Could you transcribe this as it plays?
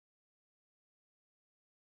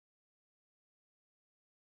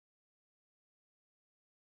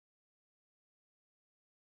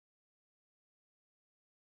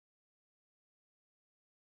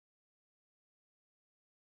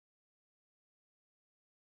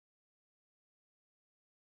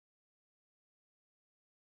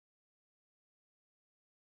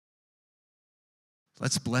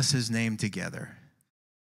Let's bless his name together.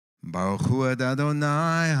 Baruch hu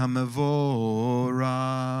Adonai hamavorach.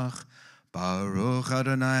 Baruch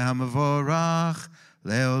Adonai hamavorach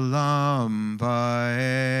leolam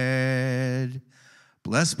vaed.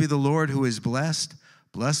 Blessed be the Lord who is blessed.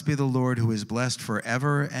 Blessed be the Lord who is blessed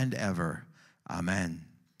forever and ever. Amen.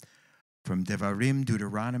 From Devarim,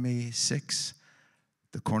 Deuteronomy 6,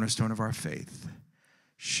 the cornerstone of our faith.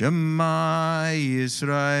 Shema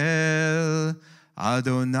Yisrael,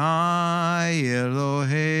 Adonai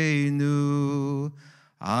Eloheinu,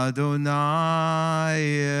 Adonai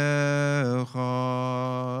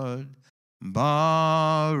Echad.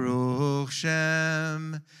 Baruch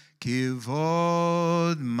Shem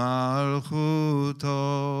Kivod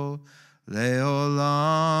Malchuto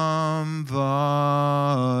Leolam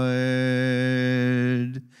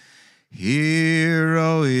Vaed. Hear,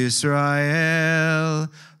 O Israel,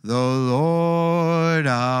 the Lord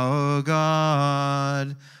our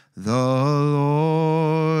God, the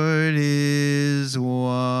Lord is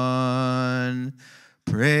one.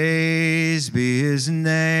 Praise be his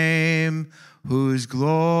name, whose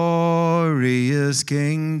glorious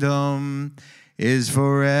kingdom is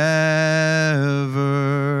forever.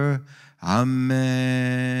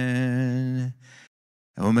 Amen.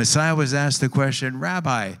 And when Messiah was asked the question,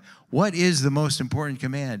 Rabbi, what is the most important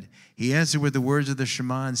command? He answered with the words of the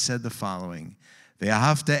Shema and said the following: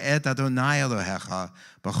 Ve'ahavta et Adonai Elohecha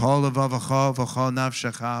b'chol levavecha v'chol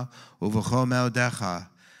nafshecha u'v'chol me'odecha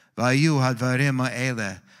v'ayu hadvarim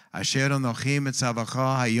ha'eleh asher anochi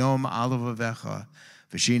mitzavacha hayom al levavecha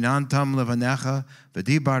v'shinantam levanecha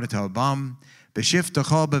v'dibarta bam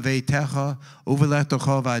v'shiftecha b'veitecha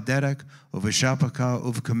u'v'lechtecha v'aderek u'v'shapaka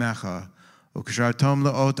u'v'kamecha u'kshartom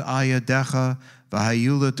le'ot ayadecha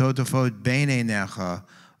v'hayu letotafot beineinecha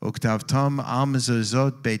u'ktavtam al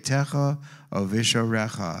mezuzot beitecha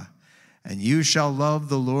u'visharecha. And you shall love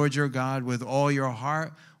the Lord your God with all your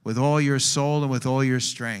heart, with all your soul, and with all your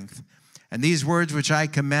strength. And these words which I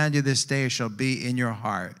command you this day shall be in your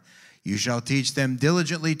heart. You shall teach them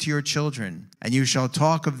diligently to your children, and you shall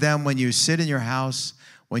talk of them when you sit in your house,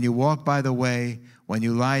 when you walk by the way, when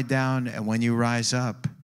you lie down, and when you rise up.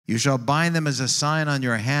 You shall bind them as a sign on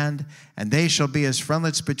your hand, and they shall be as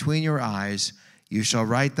frontlets between your eyes. You shall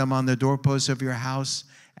write them on the doorposts of your house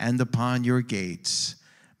and upon your gates.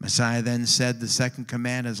 Messiah then said, the second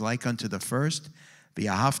command is like unto the first,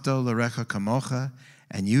 V'ahavta l'recha kamocha,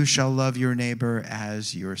 and you shall love your neighbor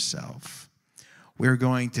as yourself. We're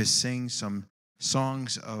going to sing some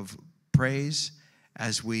songs of praise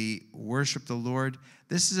as we worship the Lord.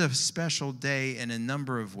 This is a special day in a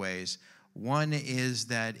number of ways. One is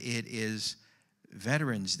that it is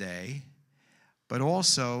Veterans Day, but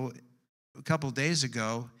also a couple days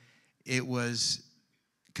ago, it was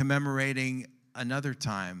commemorating another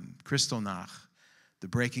time, Kristallnacht, the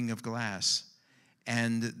breaking of glass,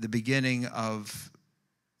 and the beginning of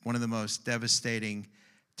one of the most devastating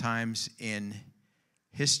times in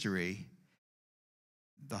history,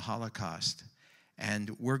 the Holocaust.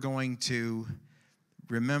 And we're going to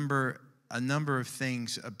remember a number of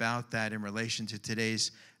things about that in relation to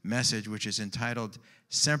today's message, which is entitled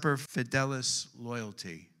Semper Fidelis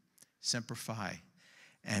Loyalty, Semper Fi.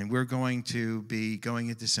 And we're going to be going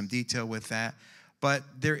into some detail with that. But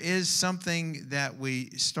there is something that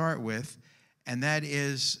we start with, and that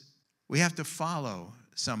is we have to follow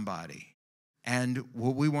somebody. And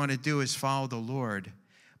what we want to do is follow the Lord.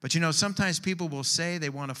 But, you know, sometimes people will say they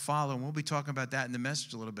want to follow, and we'll be talking about that in the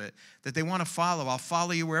message a little bit, that they want to follow. I'll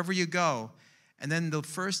follow you wherever you go. And then the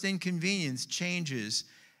first inconvenience changes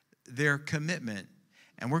their commitment.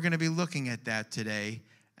 And we're going to be looking at that today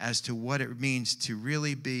as to what it means to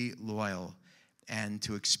really be loyal and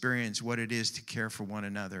to experience what it is to care for one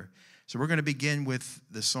another. So we're going to begin with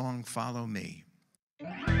the song, Follow Me.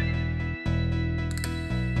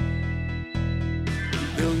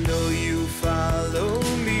 They'll know you follow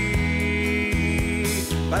me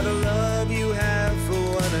by the love you have for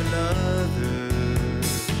one another.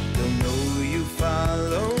 They'll know you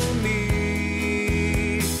follow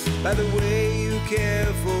me by the way you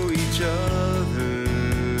care for each other.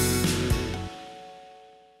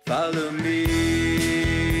 Follow me,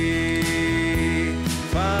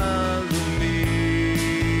 follow me,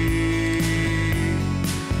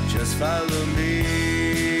 just follow me,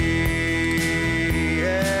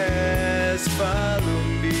 yes, follow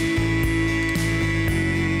me.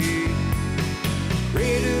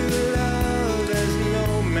 Greater love has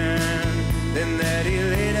no man than that he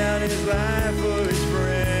laid down his life for his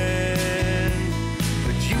friend.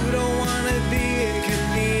 But you don't want to be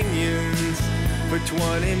inconvenienced for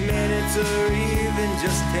 20 minutes or even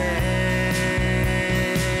just 10.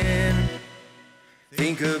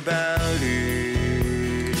 Think about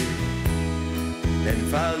it, then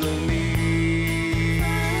follow me.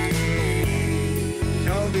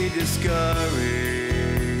 Don't be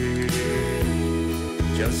discouraged,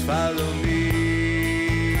 just follow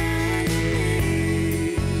me.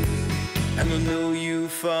 And I know you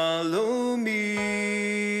follow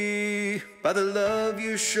me by the love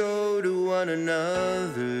you show to one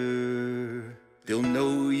another. They'll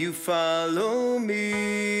know you follow me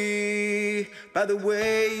by the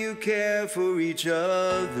way you care for each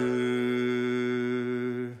other.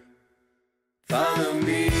 Follow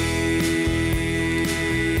me,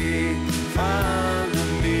 follow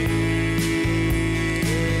me,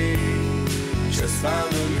 just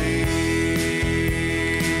follow me,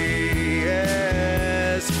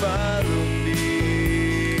 yes, follow me.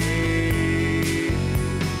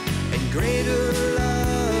 And greater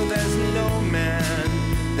love has no man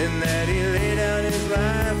than that he laid down his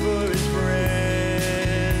life for his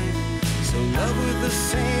friend. So love with the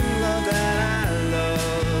same love that I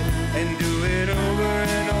love, and do it over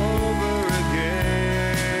and over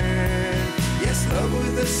again. Yes, love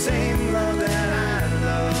with the same love that I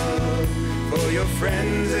love for your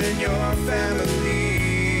friends and your family,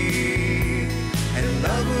 and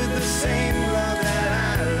love with the same love that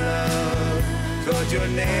I love towards your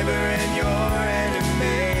neighbor and your enemy.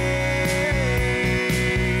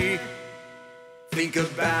 Think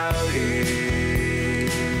about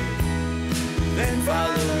it, then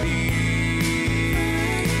follow me.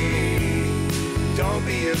 Don't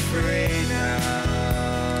be afraid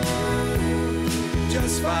now,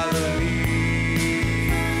 just follow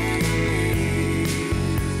me.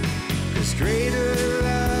 'Cause greater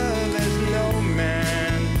love has no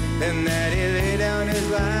man than that he laid down his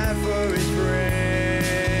life for his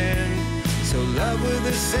friend. So love with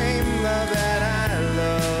the same love that I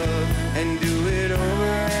love, and do it over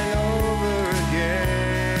and over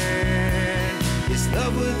again. Yes,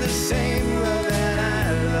 love with the same love that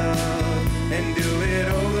I love, and do it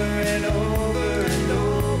over and over and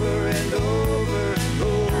over and over and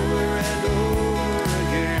over and over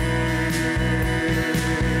again.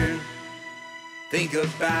 Think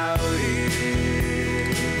about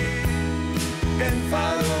it, and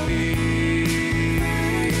follow me.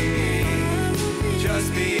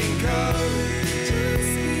 Just be encouraged,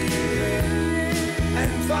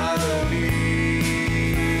 and follow me.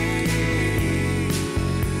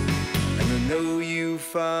 And I know you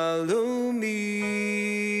follow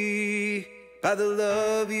me by the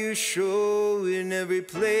love you show in every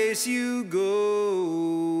place you go.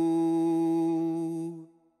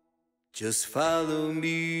 Just follow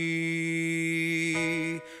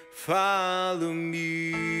me, follow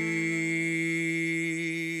me.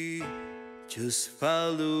 Just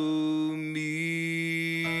follow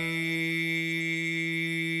me.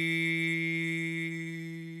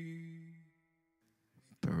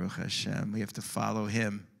 Baruch Hashem, we have to follow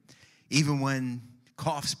him. Even when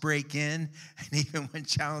coughs break in, and even when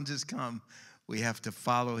challenges come, we have to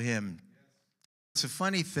follow him. It's a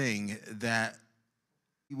funny thing that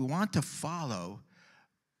we want to follow,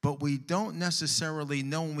 but we don't necessarily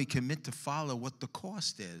know when we commit to follow what the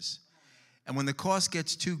cost is. And when the cost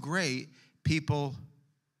gets too great, people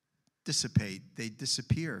dissipate, they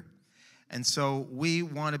disappear. And so we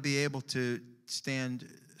want to be able to stand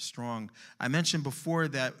strong. I mentioned before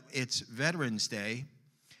that it's Veterans Day,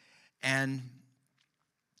 and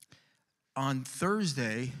on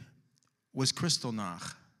Thursday was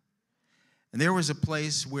Kristallnacht. And there was a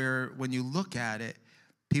place where when you look at it,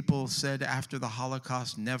 people said after the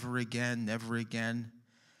Holocaust, never again, never again.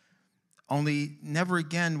 Only never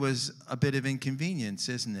again was a bit of inconvenience,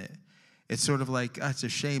 isn't it? It's sort of like, oh, it's a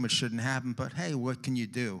shame, it shouldn't happen, but hey, what can you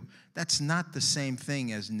do? That's not the same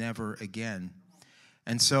thing as never again.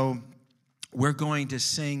 And so we're going to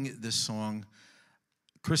sing the song,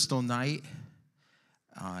 Kristallnacht.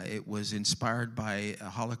 It was inspired by a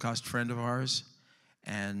Holocaust friend of ours.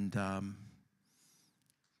 And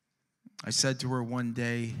I said to her one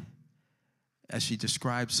day, as she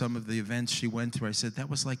described some of the events she went through, I said, that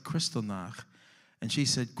was like Kristallnacht. And she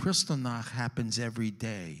said, Kristallnacht happens every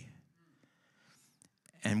day.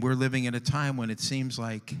 And we're living in a time when it seems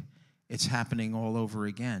like it's happening all over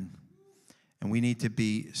again. And we need to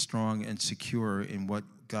be strong and secure in what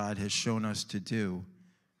God has shown us to do.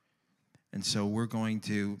 And so we're going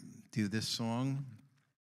to do this song,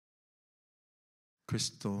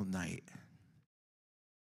 Kristallnacht.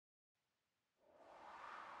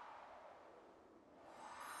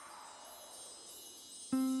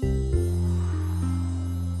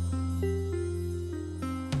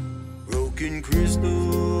 Broken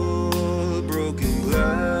crystal, broken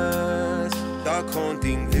glass, dark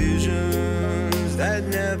haunting visions that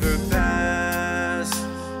that never pass.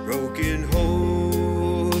 Broken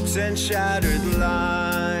hopes and shattered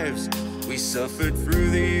lives. We suffered through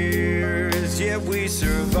the years, yet we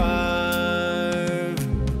survive.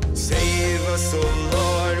 Save us, O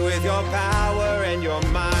Lord, with your power and your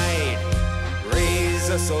might. Raise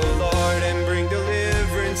us, O Lord, and bring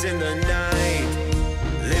deliverance in the night.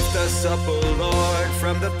 Lift us up, O Lord,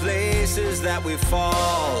 from the places that we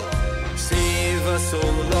fall. Save us, O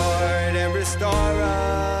Lord, and restore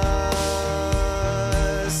us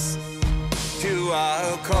to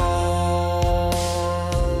our call.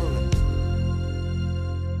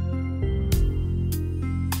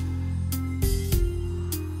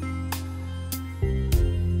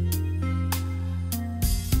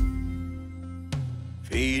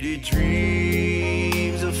 Faded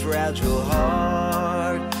dreams, a fragile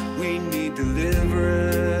heart. We need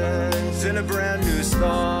deliverance and a brand new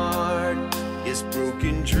start. Yes,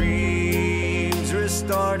 broken dreams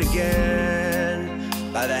restored again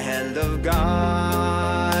by the hand of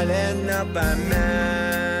God and not by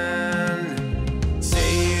man.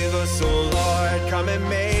 Save us, O Lord, come and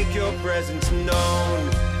make your presence known.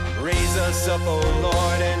 Raise us up, O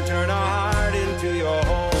Lord, and turn our heart into your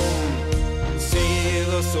home. Save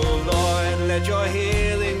us, O Lord, let your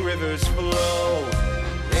healing rivers flow.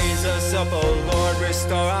 Raise us up, O Lord,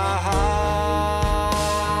 restore our heart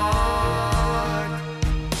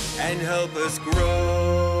and help us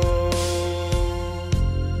grow.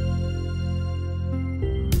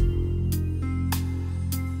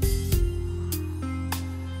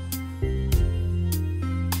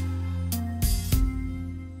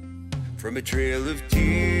 From a trail of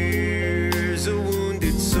tears, a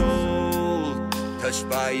wounded soul, touched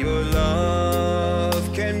by your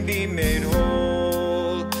love, can be made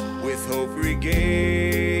whole. With hope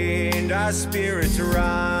regained, our spirits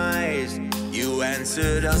rise. You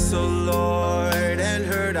answered us, O Lord, and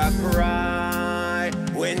heard our cry.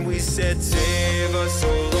 When we said, save us,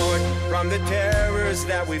 O Lord, from the terrors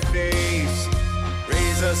that we face.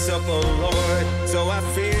 Raise us up, O Lord, so our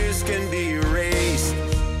fears can be erased.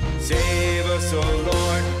 Save us, O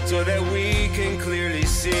Lord, so that we can clearly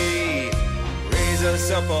see. Raise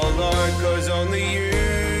us up, O Lord, 'cause only you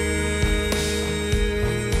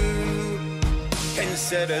can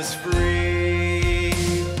set us free.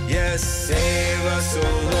 Yes, save us, O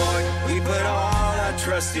Lord, we put all our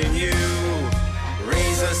trust in you.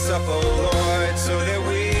 Raise us up, O Lord, so that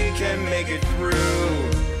we can make it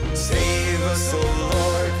through. Save us, O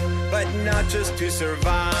Lord, but not just to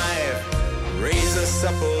survive. Raise us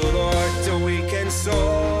up, O Lord, so we can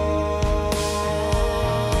soar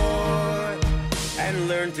and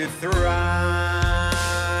learn to thrive.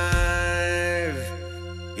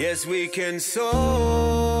 Yes, we can soar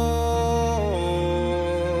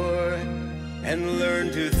and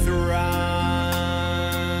learn to thrive.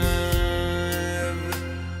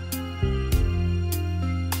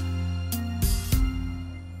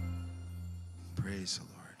 Praise the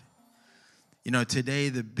Lord. You know, today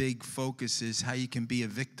the big focus is how you can be a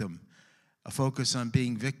victim. A focus on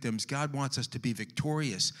being victims. God wants us to be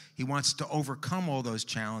victorious. He wants to overcome all those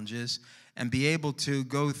challenges and be able to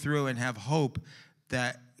go through and have hope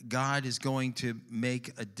that God is going to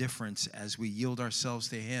make a difference as we yield ourselves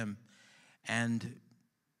to Him. And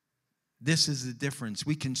this is the difference.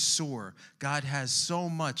 We can soar. God has so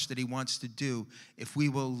much that He wants to do if we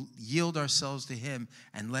will yield ourselves to Him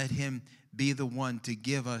and let Him be the one to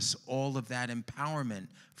give us all of that empowerment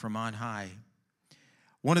from on high.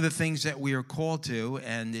 One of the things that we are called to,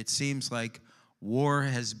 and it seems like war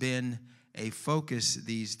has been a focus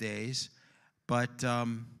these days, but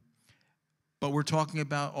we're talking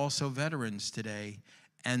about also veterans today,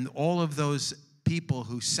 and all of those people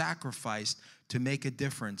who sacrificed to make a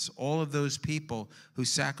difference, all of those people who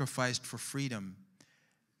sacrificed for freedom,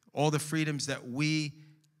 all the freedoms that we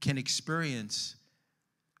can experience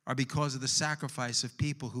are because of the sacrifice of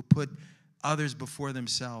people who put others before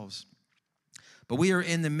themselves. But we are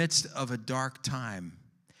in the midst of a dark time,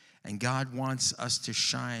 and God wants us to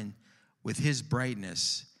shine with His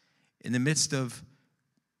brightness in the midst of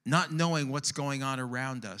not knowing what's going on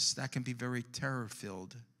around us. That can be very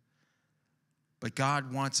terror-filled. But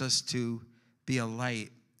God wants us to be a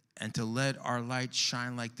light and to let our light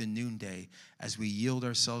shine like the noonday as we yield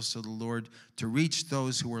ourselves to the Lord to reach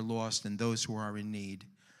those who are lost and those who are in need.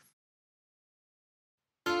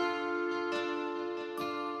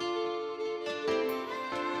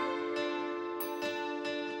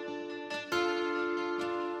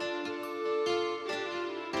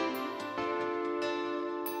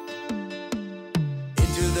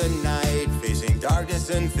 The night, facing darkness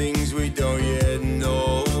and things we don't yet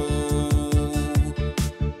know.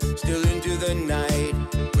 Still into the night,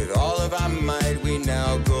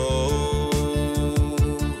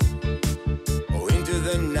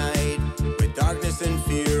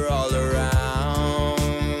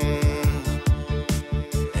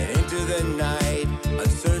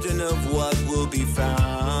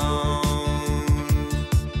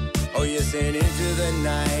 the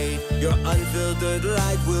night, your unfiltered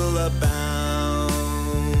light will abound.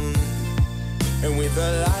 And with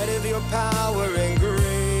the light of your power and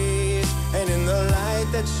grace, and in the light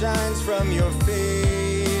that shines from your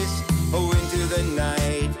face, oh, into the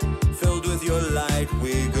night, filled with your light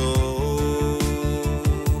we go.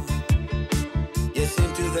 Yes,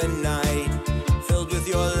 into the night, filled with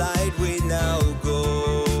your light we now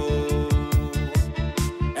go.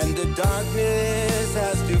 And the darkness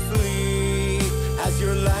has to flee as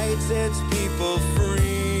your light sets people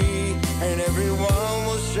free, and everyone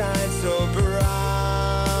will shine so bright,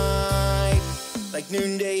 like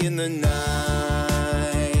noonday in the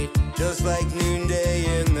night, just like noonday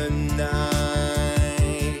in the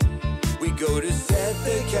night. We go to set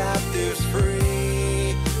the captives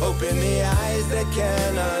free, open the eyes that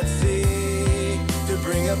cannot see, to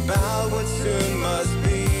bring about what soon must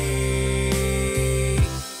be,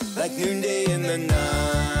 like noonday in the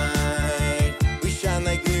night. We shine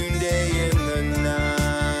like noonday in the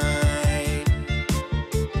night.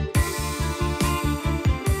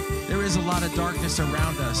 There is a lot of darkness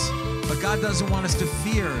around us, but God doesn't want us to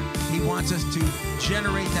fear. He wants us to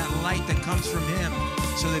generate that light that comes from Him,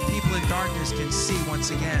 so that people in darkness can see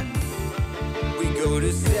once again. We go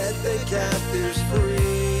to set the captives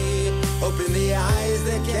free, open the eyes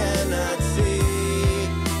that cannot see,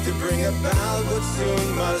 to bring about what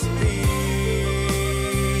soon must be,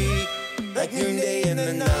 like noonday in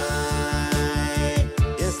the night.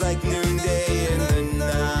 Yes, like noonday in the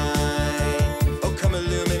night. Oh, come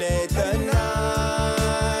illuminate the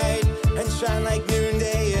night, and shine like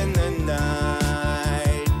noonday in the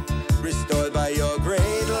night, restored by your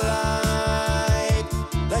great light,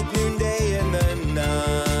 like noonday in the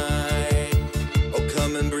night. Oh,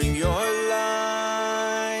 come and bring your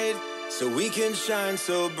light, so we can shine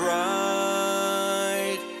so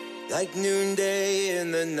bright, like noonday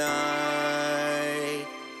in the night,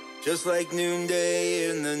 just like noonday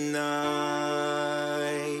in the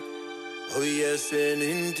night. Oh yes, and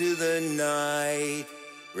into the night,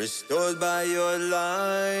 restored by your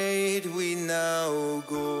light, we now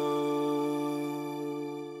go.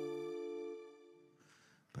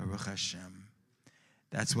 Baruch Hashem.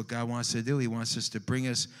 That's what God wants to do. He wants us to bring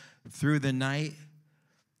us through the night,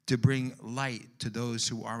 to bring light to those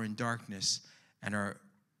who are in darkness and are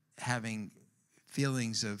having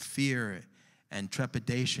feelings of fear and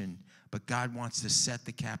trepidation. But God wants to set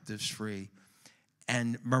the captives free.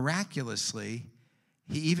 And miraculously,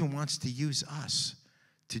 He even wants to use us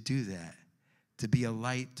to do that, to be a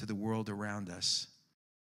light to the world around us.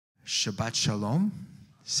 Shabbat Shalom.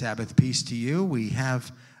 Sabbath peace to you. We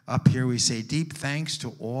have up here, we say deep thanks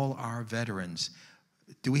to all our veterans.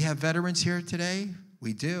 Do we have veterans here today?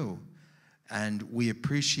 We do. And we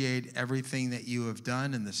appreciate everything that you have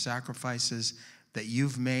done and the sacrifices that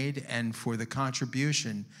you've made, and for the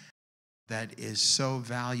contribution that is so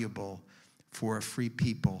valuable for a free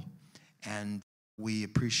people. And we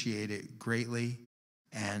appreciate it greatly.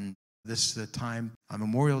 And this is the time, on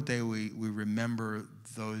Memorial Day, we remember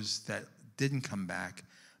those that didn't come back.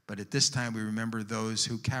 But at this time, we remember those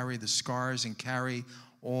who carry the scars and carry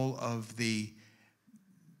all of the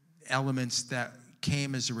elements that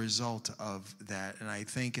came as a result of that. And I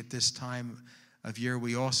think at this time of year,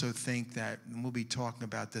 we also think that, and we'll be talking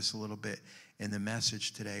about this a little bit in the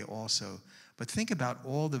message today also, but think about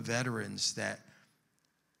all the veterans that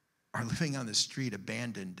are living on the street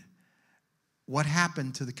abandoned. What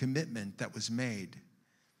happened to the commitment that was made?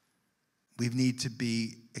 We need to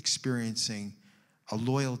be experiencing a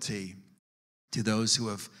loyalty to those who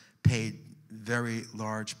have paid very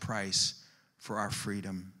large price for our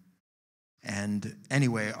freedom. And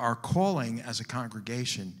anyway, our calling as a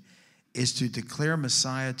congregation is to declare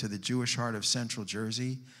Messiah to the Jewish heart of Central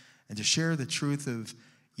Jersey and to share the truth of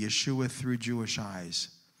Yeshua through Jewish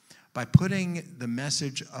eyes. By putting the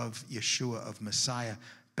message of Yeshua, of Messiah,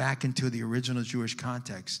 back into the original Jewish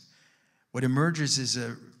context, what emerges is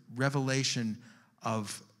a revelation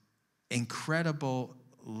of incredible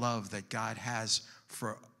love that God has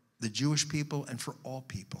for the Jewish people and for all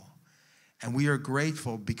people. And we are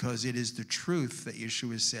grateful because it is the truth that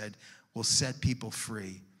Yeshua said will set people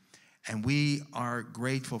free. And we are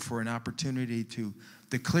grateful for an opportunity to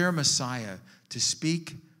declare Messiah, to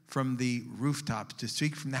speak from the rooftops, to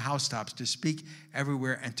speak from the housetops, to speak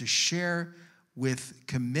everywhere, and to share with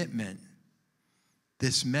commitment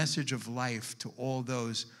this message of life to all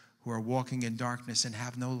those who are walking in darkness and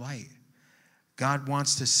have no light. God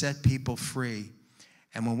wants to set people free.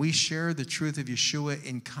 And when we share the truth of Yeshua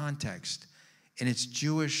in context, in its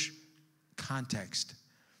Jewish context,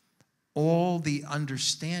 all the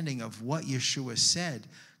understanding of what Yeshua said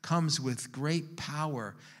comes with great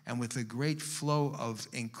power and with a great flow of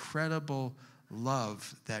incredible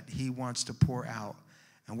love that he wants to pour out.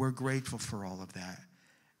 And we're grateful for all of that.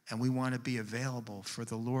 And we want to be available for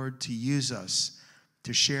the Lord to use us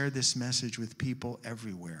to share this message with people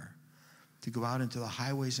everywhere, to go out into the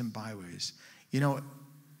highways and byways. You know,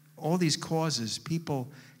 all these causes,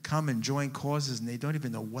 people come and join causes and they don't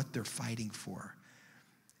even know what they're fighting for.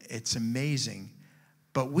 It's amazing.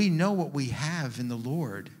 But we know what we have in the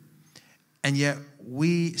Lord, and yet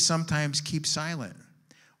we sometimes keep silent.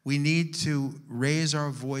 We need to raise our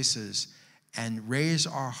voices and raise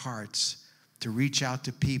our hearts to reach out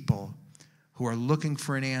to people who are looking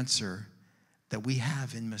for an answer that we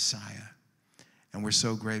have in Messiah. And we're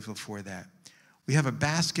so grateful for that. We have a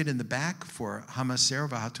basket in the back for Hamaser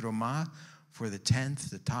v'Hatroma, for the tenth,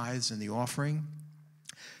 the tithes, and the offering.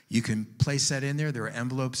 You can place that in there. There are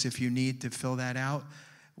envelopes if you need to fill that out.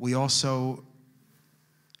 We also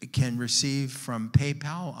can receive from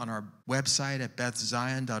PayPal on our website at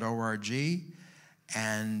bethzion.org,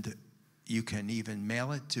 and you can even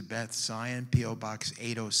mail it to Beth Zion, P.O. Box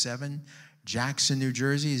 807, Jackson, New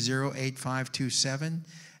Jersey, 08527.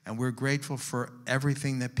 And we're grateful for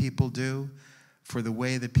everything that people do, for the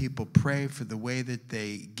way that people pray, for the way that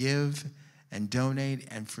they give and donate,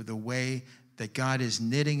 and for the way that God is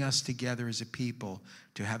knitting us together as a people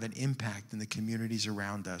to have an impact in the communities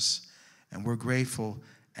around us. And we're grateful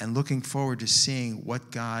and looking forward to seeing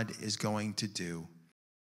what God is going to do.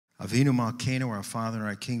 Avinu Malkeinu, our Father and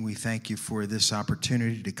our King, we thank you for this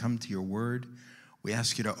opportunity to come to your word. We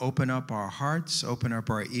ask you to open up our hearts, open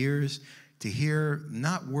up our ears, to hear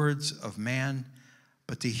not words of man,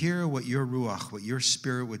 but to hear what your Ruach, what your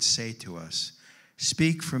Spirit would say to us.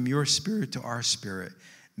 Speak from your spirit to our spirit.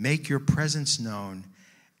 Make your presence known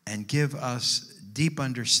and give us deep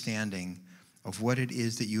understanding of what it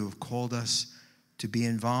is that you have called us to be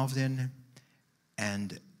involved in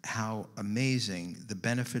and how amazing the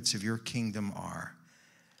benefits of your kingdom are.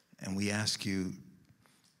 And we ask you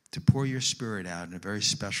to pour your Spirit out in a very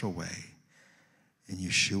special way. In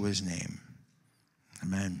Yeshua's name,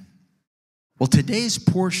 amen. Well, today's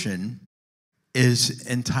portion is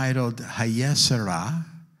entitled Hayyei,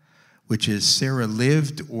 which is Sarah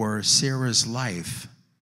lived, or Sarah's life.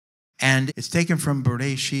 And it's taken from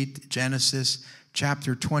Bereshit, Genesis,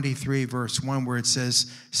 chapter 23, verse 1, where it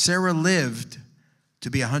says, Sarah lived to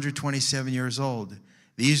be 127 years old.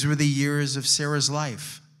 These were the years of Sarah's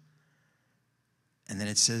life. And then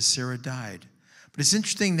it says Sarah died. But it's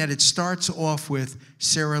interesting that it starts off with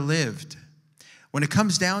Sarah lived. When it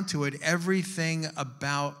comes down to it, everything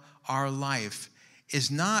about our life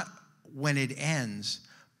is not when it ends,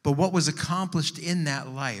 but what was accomplished in that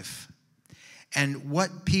life and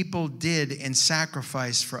what people did in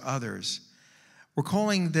sacrifice for others. We're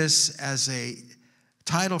calling this as a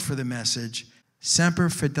title for the message, Semper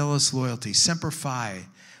Fi Loyalty, Semper Fi,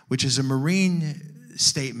 which is a Marine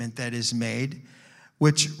statement that is made,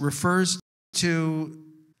 which refers to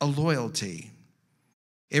a loyalty.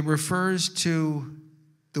 It refers to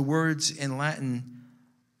the words in Latin,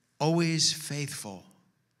 always faithful,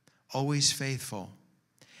 always faithful.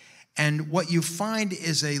 And what you find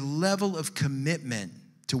is a level of commitment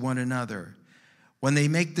to one another. When they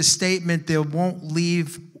make the statement, they won't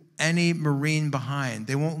leave any Marine behind.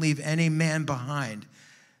 They won't leave any man behind.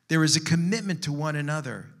 There is a commitment to one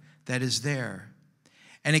another that is there.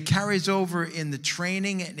 And it carries over in the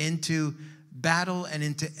training and into battle and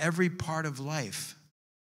into every part of life.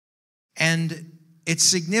 And it's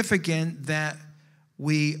significant that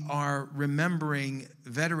we are remembering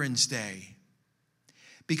Veterans Day.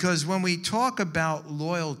 Because when we talk about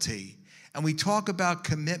loyalty and we talk about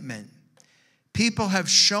commitment, people have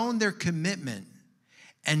shown their commitment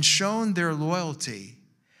and shown their loyalty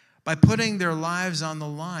by putting their lives on the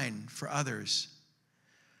line for others,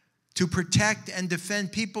 to protect and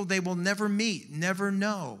defend people they will never meet, never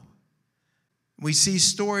know. We see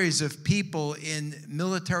stories of people in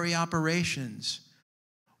military operations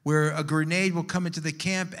where a grenade will come into the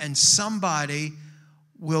camp and somebody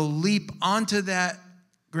will leap onto that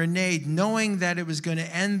grenade knowing that it was going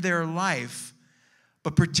to end their life,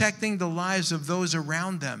 but protecting the lives of those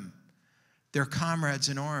around them, their comrades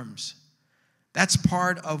in arms. That's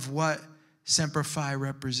part of what Semper Fi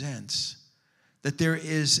represents, that there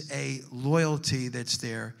is a loyalty that's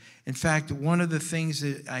there. In fact, one of the things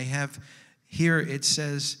that I have here, it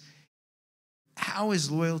says, how is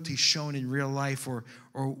loyalty shown in real life, or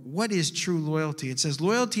what is true loyalty? It says,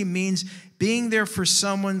 loyalty means being there for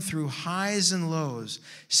someone through highs and lows,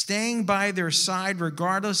 staying by their side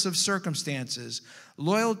regardless of circumstances.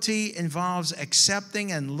 Loyalty involves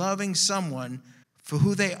accepting and loving someone for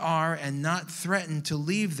who they are and not threaten to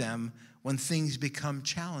leave them when things become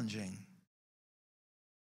challenging.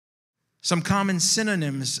 Some common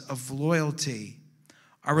synonyms of loyalty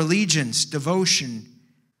are allegiance, devotion,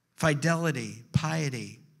 fidelity,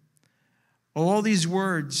 piety. All these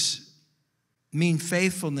words mean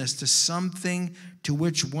faithfulness to something to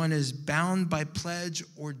which one is bound by pledge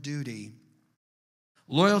or duty.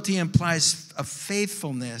 Loyalty implies a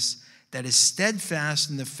faithfulness that is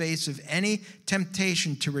steadfast in the face of any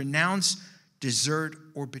temptation to renounce, desert,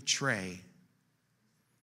 or betray.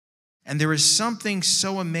 And there is something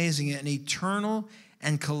so amazing, an eternal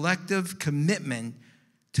and collective commitment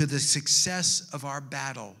to the success of our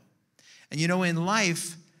battle. And you know, in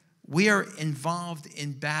life, we are involved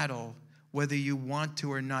in battle, whether you want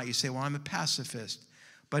to or not. You say, well, I'm a pacifist.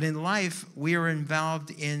 But in life, we are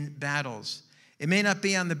involved in battles. It may not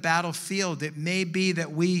be on the battlefield. It may be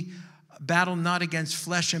that we battle not against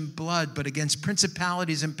flesh and blood, but against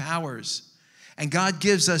principalities and powers. And God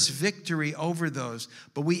gives us victory over those.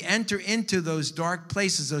 But we enter into those dark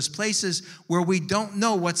places, those places where we don't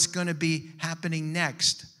know what's going to be happening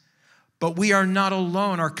next. But we are not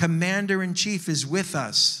alone. Our commander-in-chief is with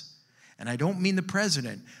us. And I don't mean the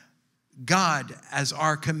president. God as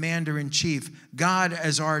our commander-in-chief, God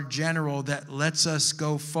as our general that lets us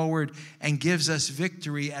go forward and gives us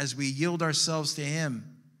victory as we yield ourselves to him.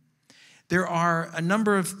 There are a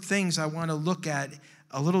number of things I want to look at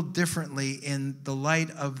a little differently in the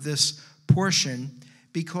light of this portion,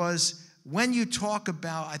 because when you talk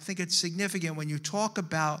about, I think it's significant, when you talk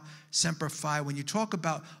about Semper Fi, when you talk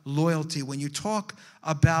about loyalty, when you talk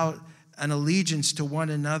about an allegiance to one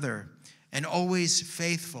another and always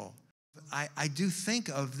faithful, I do think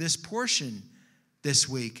of this portion this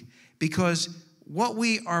week, because what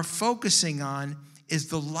we are focusing on is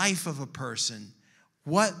the life of a person,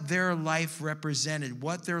 what their life represented,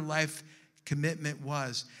 what their life commitment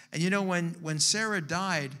was. And you know, when Sarah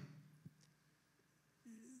died,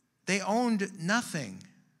 they owned nothing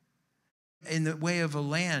in the way of a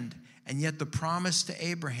land, and yet the promise to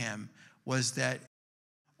Abraham was that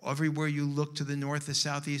everywhere you look to the north, the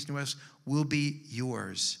south, east, and west will be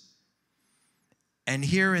yours. And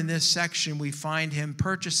here in this section, we find him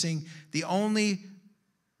purchasing the only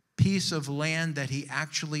piece of land that he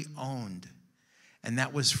actually owned, and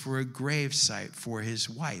that was for a grave site for his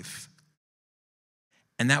wife.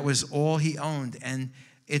 And that was all he owned. And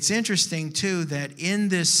it's interesting, too, that in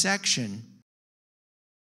this section,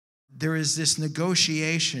 there is this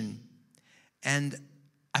negotiation. And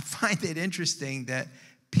I find it interesting that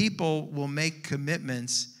people will make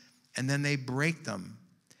commitments and then they break them.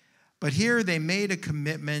 But here they made a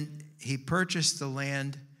commitment. He purchased the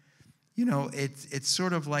land. You know, it's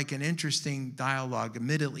sort of like an interesting dialogue, a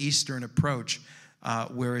Middle Eastern approach,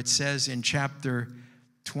 where it says in chapter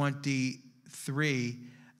 23,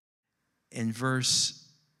 in verse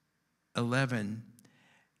 11,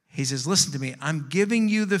 he says, listen to me, I'm giving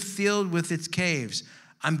you the field with its caves.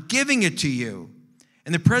 I'm giving it to you.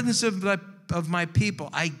 In the presence of my people,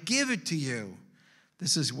 I give it to you.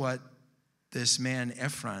 This is what this man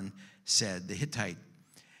Ephron said, the Hittite.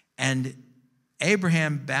 And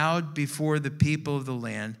Abraham bowed before the people of the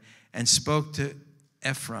land and spoke to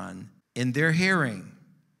Ephron in their hearing.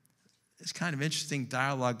 It's kind of interesting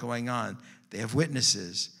dialogue going on. They have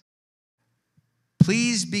witnesses.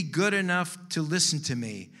 Please be good enough to listen to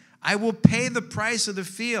me. I will pay the price of the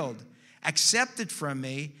field. Accept it from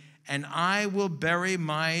me, and I will bury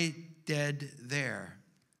my dead there.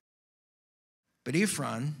 But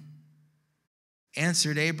Ephron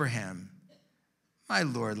answered Abraham, my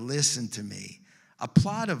Lord, listen to me. A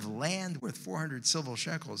plot of land worth 400 silver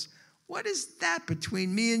shekels. What is that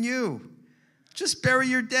between me and you? Just bury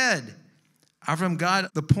your dead. Abraham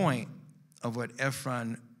got the point of what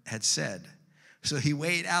Ephron had said. So he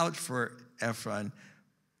weighed out for Ephron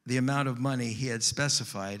the amount of money he had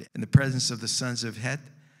specified in the presence of the sons of Het,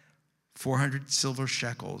 400 silver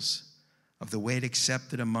shekels of the weight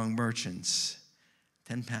accepted among merchants,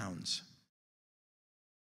 10 pounds.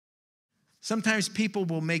 Sometimes people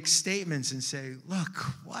will make statements and say, look,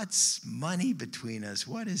 what's money between us?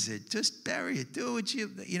 What is it? Just bury it. Do what you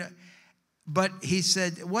know. But he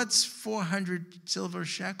said, what's 400 silver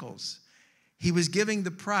shekels? He was giving the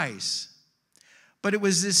price. But it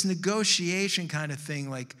was this negotiation kind of thing,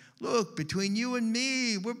 like, look, between you and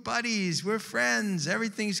me, we're buddies, we're friends,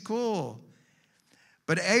 everything's cool.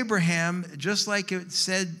 But Abraham, just like it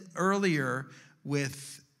said earlier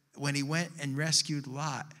when he went and rescued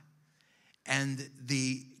Lot, and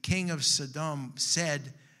the king of Sodom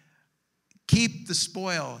said, keep the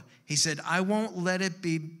spoil. He said, I won't let it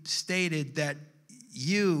be stated that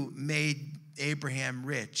you made Abraham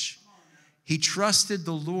rich. He trusted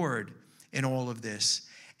the Lord in all of this.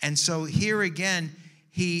 And so here again,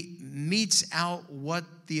 he metes out what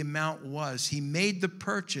the amount was. He made the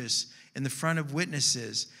purchase in the front of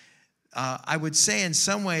witnesses. I would say in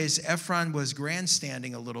some ways, Ephron was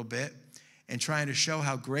grandstanding a little bit and trying to show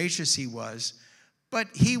how gracious he was, but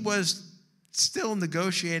he was still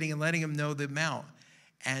negotiating and letting him know the amount,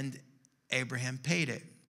 and Abraham paid it.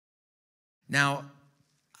 Now,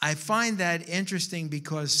 I find that interesting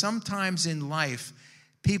because sometimes in life,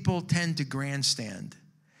 people tend to grandstand.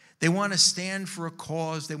 They want to stand for a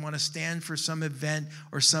cause, they want to stand for some event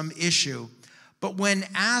or some issue, but when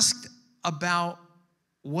asked about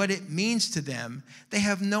what it means to them, they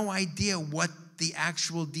have no idea what the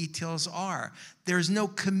actual details are. There's no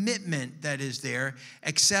commitment that is there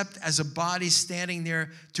except as a body standing there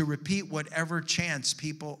to repeat whatever chants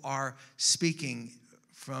people are speaking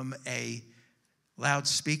from a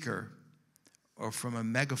loudspeaker or from a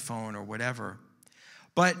megaphone or whatever.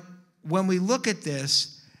 But when we look at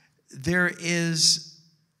this, there is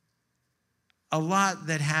a lot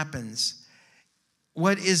that happens.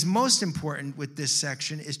 What is most important with this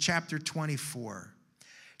section is chapter 24.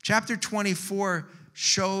 Chapter 24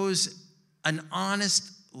 shows an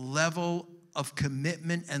honest level of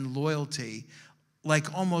commitment and loyalty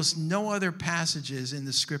like almost no other passages in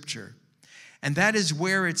the scripture. And that is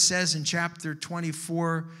where it says in chapter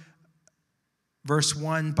 24, verse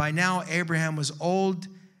 1, by now Abraham was old,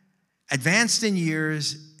 advanced in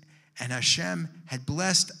years, and Hashem had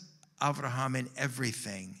blessed Abraham in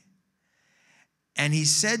everything. And he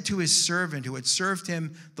said to his servant who had served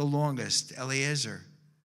him the longest, Eliezar,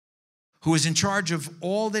 who was in charge of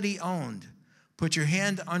all that he owned, put your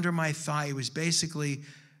hand under my thigh. He was basically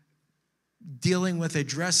dealing with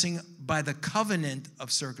addressing by the covenant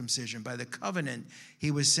of circumcision. By the covenant, he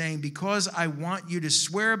was saying, because I want you to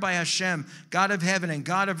swear by Hashem, God of heaven and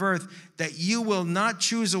God of earth, that you will not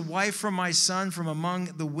choose a wife for my son from among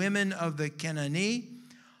the women of the Canaanite,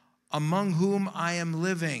 among whom I am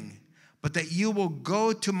living, but that you will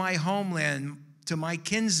go to my homeland, to my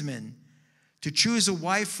kinsmen, to choose a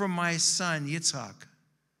wife from my son, Yitzhak,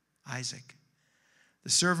 Isaac. The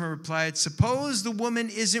servant replied, suppose the woman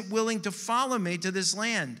isn't willing to follow me to this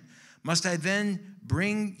land. Must I then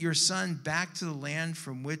bring your son back to the land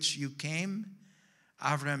from which you came?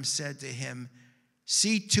 Abraham said to him,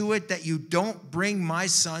 see to it that you don't bring my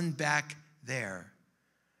son back there.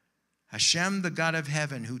 Hashem, the God of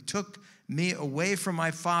heaven, who took me away from my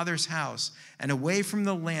father's house and away from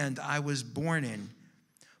the land I was born in,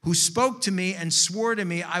 who spoke to me and swore to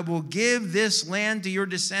me, I will give this land to your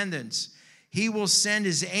descendants. He will send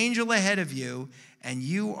his angel ahead of you, and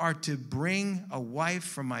you are to bring a wife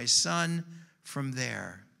for my son from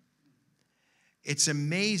there. It's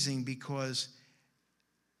amazing because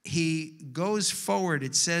he goes forward.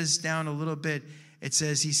 It says down a little bit, it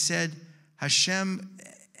says, he said, Hashem,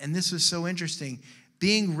 and this was so interesting,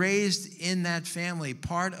 being raised in that family,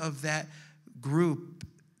 part of that group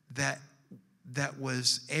that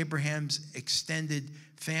was Abraham's extended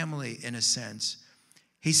family in a sense.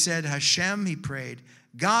 He said, Hashem, he prayed,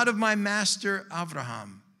 God of my master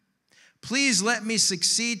Abraham, please let me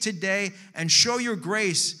succeed today and show your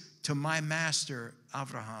grace to my master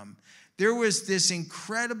Abraham. There was this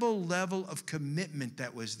incredible level of commitment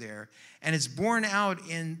that was there, and it's borne out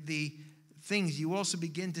in the things. You also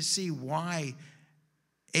begin to see why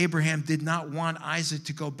Abraham did not want Isaac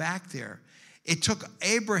to go back there. It took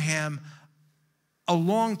Abraham a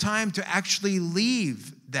long time to actually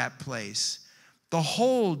leave that place. The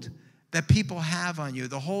hold that people have on you,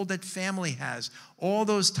 the hold that family has, all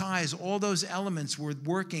those ties, all those elements were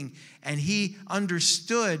working, and he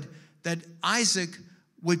understood that Isaac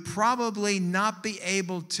would probably not be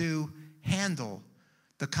able to handle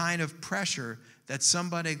the kind of pressure that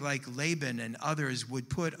somebody like Laban and others would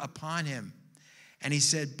put upon him. And he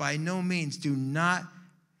said, by no means, do not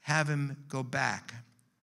have him go back.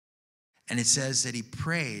 And it says that he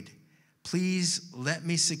prayed, please let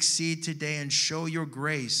me succeed today and show your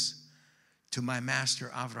grace to my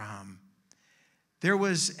master Abraham. There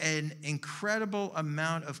was an incredible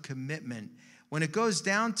amount of commitment. When it goes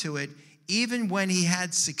down to it, even when he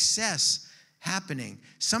had success happening,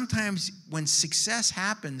 sometimes when success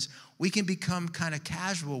happens, we can become kind of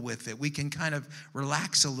casual with it. We can kind of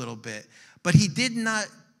relax a little bit. But he did not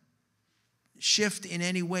shift in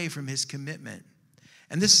any way from his commitment.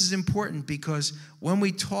 And this is important because when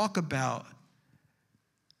we talk about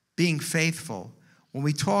being faithful, when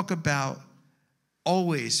we talk about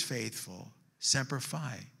always faithful, Semper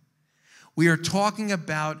Fi, we are talking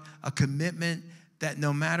about a commitment that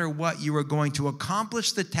no matter what, you are going to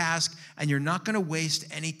accomplish the task and you're not going to waste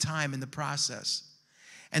any time in the process.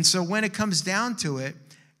 And so when it comes down to it,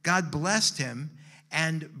 God blessed him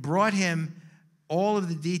and brought him all of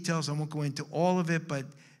the details. I won't go into all of it, but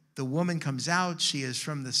the woman comes out. She is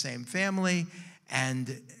from the same family,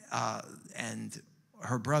 and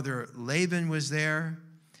her brother Laban was there,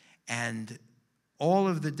 and all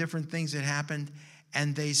of the different things that happened.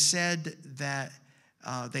 And they said that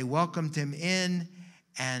they welcomed him in,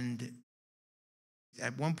 and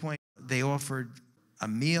at one point they offered a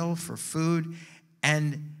meal for food.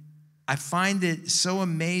 And I find it so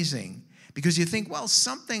amazing because you think, well,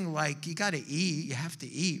 something like you got to eat, you have to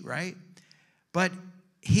eat, right? But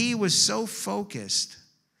he was so focused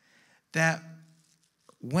that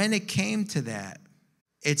when it came to that,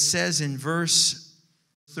 it says in verse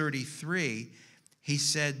 33, he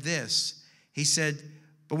said this. He said,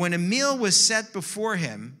 but when a meal was set before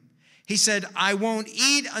him, he said, I won't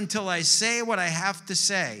eat until I say what I have to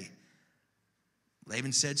say.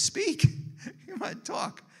 Laban said, speak. You want to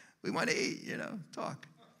talk. We want to eat, talk.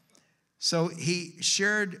 So he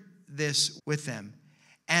shared this with them.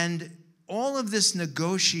 And all of this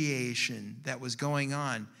negotiation that was going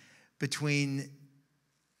on between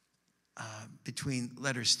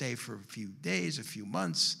let her stay for a few days, a few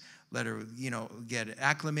months, let her, get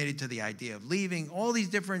acclimated to the idea of leaving, all these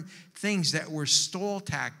different things that were stall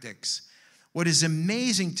tactics. What is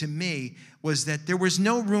amazing to me was that there was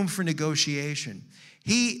no room for negotiation.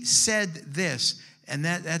 He said this, and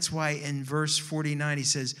that's why in verse 49 he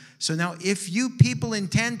says, so now if you people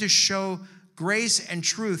intend to show grace and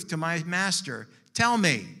truth to my master, tell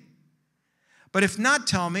me. But if not,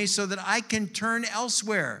 tell me so that I can turn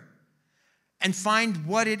elsewhere and find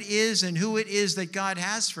what it is and who it is that God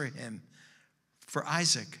has for him, for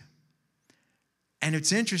Isaac. And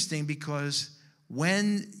it's interesting because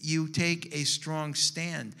when you take a strong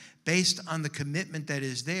stand based on the commitment that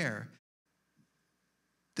is there,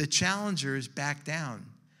 the challengers back down.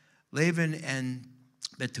 Laban and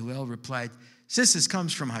Bethuel replied, since this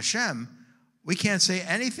comes from Hashem, we can't say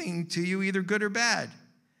anything to you, either good or bad.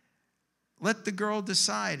 Let the girl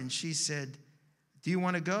decide. And she said, do you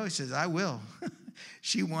want to go? He says, I will.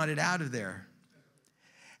 She wanted out of there.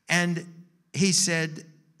 And he said,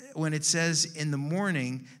 when it says in the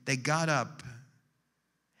morning, they got up.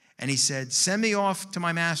 And he said, send me off to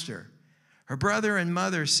my master. Her brother and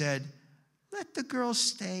mother said, let the girl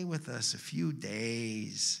stay with us a few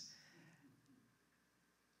days.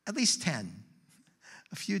 At least 10.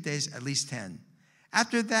 A few days, at least 10.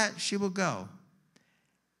 After that, she will go.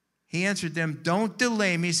 He answered them, don't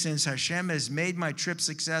delay me since Hashem has made my trip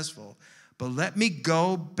successful, but let me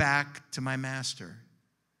go back to my master.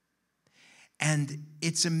 And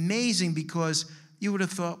it's amazing because you would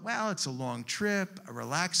have thought, well, it's a long trip. I'll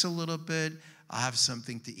relax a little bit. I'll have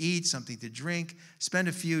something to eat, something to drink, spend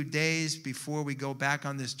a few days before we go back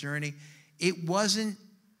on this journey. It wasn't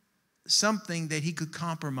something that he could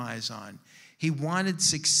compromise on. He wanted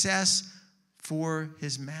success for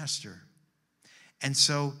his master. And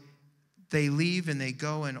so they leave and they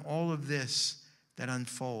go, and all of this that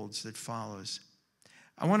unfolds, that follows.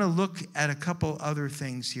 I want to look at a couple other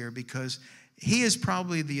things here because he is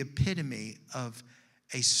probably the epitome of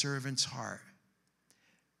a servant's heart,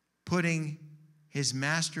 putting his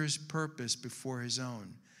master's purpose before his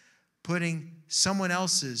own, putting someone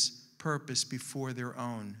else's purpose before their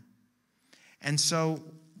own. And so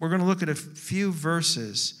we're going to look at a few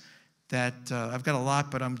verses that I've got a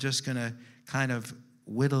lot, but I'm just going to kind of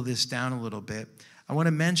whittle this down a little bit. I want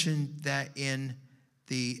to mention that in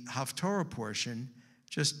the Haftorah portion,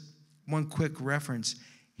 just one quick reference.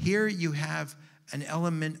 Here you have an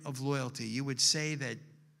element of loyalty. You would say that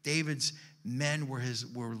David's men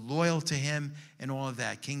were loyal to him and all of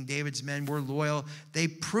that. King David's men were loyal. They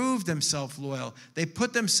proved themselves loyal. They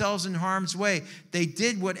put themselves in harm's way. They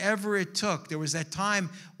did whatever it took. There was that time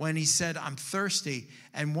when he said, I'm thirsty,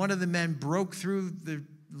 and one of the men broke through the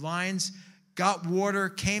lines, got water,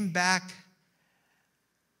 came back,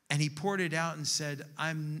 and he poured it out and said,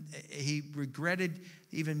 he regretted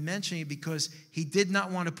even mentioning it because he did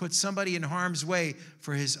not want to put somebody in harm's way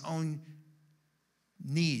for his own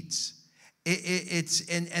needs.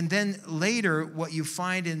 And then later, what you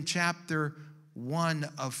find in chapter 1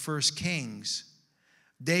 of 1 Kings,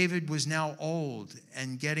 David was now old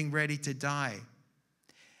and getting ready to die.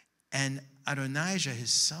 And Adonijah,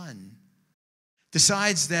 his son,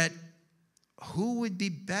 decides that who would be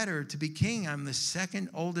better to be king? I'm the second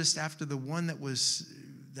oldest after the one that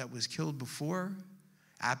was killed before.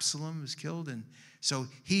 Absalom was killed. And so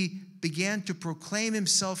he began to proclaim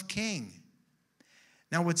himself king.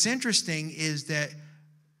 Now, what's interesting is that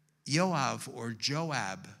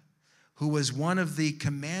Joab, who was one of the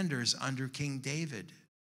commanders under King David,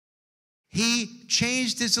 he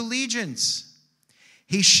changed his allegiance.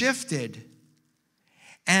 He shifted.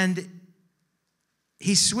 And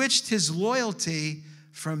he switched his loyalty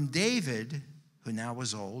from David, who now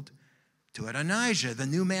was old, to Adonijah, the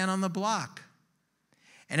new man on the block.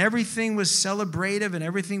 And everything was celebrative and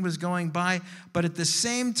everything was going by. But at the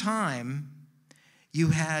same time, you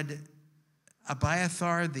had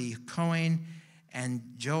Abiathar, the Kohen, and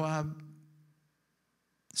Joab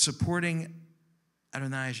supporting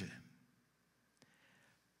Adonijah.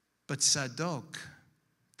 But Sadok,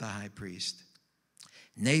 the high priest,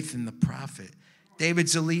 Nathan the prophet,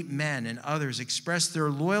 David's elite men and others expressed their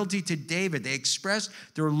loyalty to David. They expressed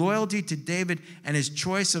their loyalty to David and his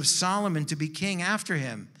choice of Solomon to be king after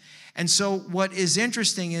him. And so what is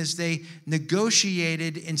interesting is they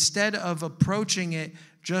negotiated, instead of approaching it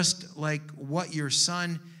just like what your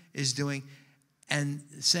son is doing and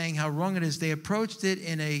saying how wrong it is, they approached it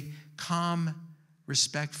in a calm,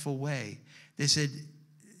 respectful way. They said,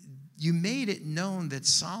 you made it known that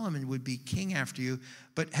Solomon would be king after you,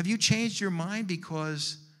 but have you changed your mind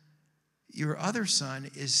because your other son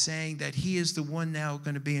is saying that he is the one now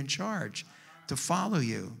going to be in charge to follow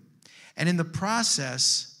you? And in the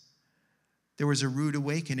process, there was a rude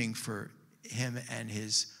awakening for him and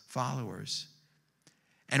his followers.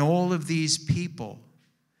 And all of these people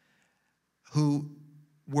who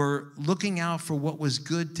were looking out for what was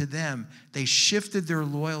good to them, they shifted their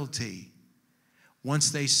loyalty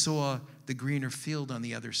once they saw the greener field on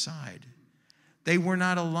the other side. They were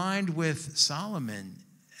not aligned with Solomon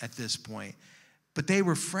at this point, but they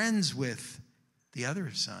were friends with the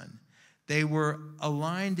other son. They were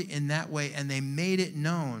aligned in that way, and they made it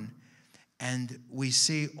known. And we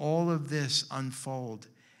see all of this unfold,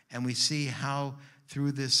 and we see how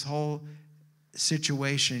through this whole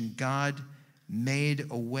situation, God made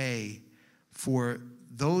a way for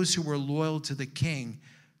those who were loyal to the king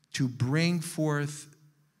to bring forth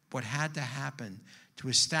what had to happen to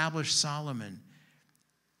establish Solomon.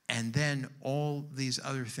 And then all these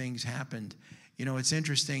other things happened. You know, it's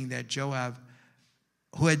interesting that Joab,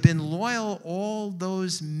 who had been loyal all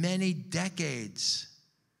those many decades,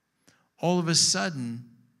 all of a sudden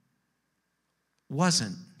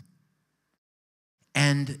wasn't.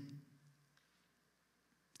 And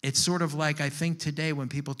it's sort of like, I think today when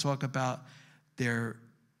people talk about their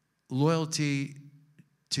loyalty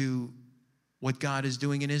to what God is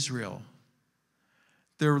doing in Israel,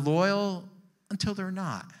 they're loyal until they're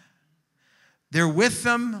not. They're with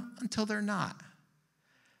them until they're not.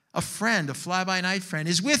 A friend, a fly-by-night friend,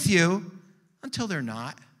 is with you until they're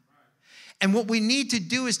not. And what we need to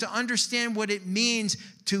do is to understand what it means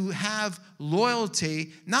to have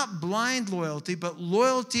loyalty, not blind loyalty, but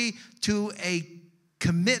loyalty to a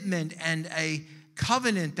commitment and a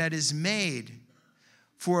covenant that is made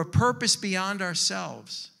for a purpose beyond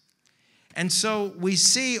ourselves. And so we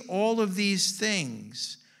see all of these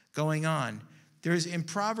things going on. There's in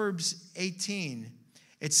Proverbs 18,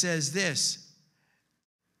 it says this,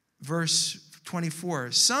 verse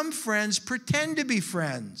 24, some friends pretend to be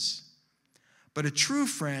friends, but a true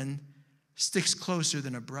friend sticks closer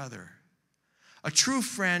than a brother. A true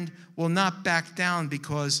friend will not back down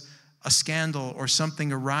because a scandal or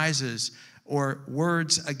something arises or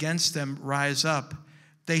words against them rise up.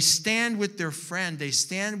 They stand with their friend. They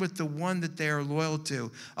stand with the one that they are loyal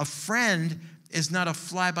to. A friend is not a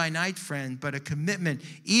fly-by-night friend, but a commitment.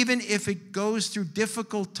 Even if it goes through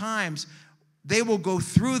difficult times, they will go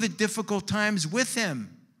through the difficult times with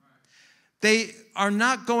him. They are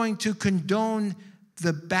not going to condone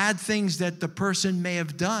the bad things that the person may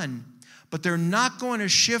have done, but they're not going to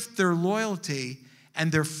shift their loyalty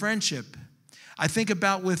and their friendship. I think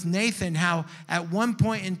about with Nathan, how at one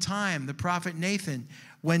point in time, the prophet Nathan,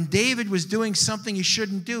 when David was doing something he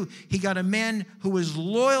shouldn't do, he got a man who was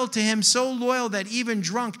loyal to him, so loyal that even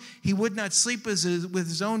drunk, he would not sleep with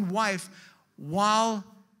his own wife while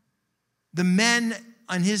the men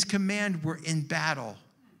on his command were in battle.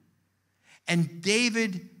 And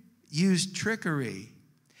David used trickery.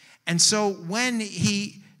 And so when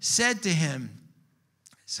he said to him,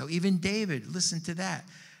 so even David, listen to that.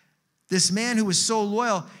 This man who was so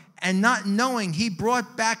loyal and not knowing, he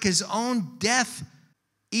brought back his own death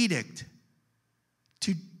edict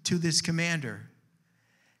to this commander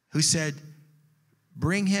who said,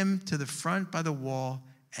 bring him to the front by the wall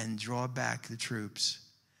and draw back the troops.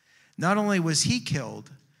 Not only was he killed,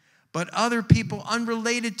 but other people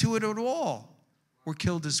unrelated to it at all were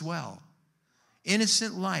killed as well.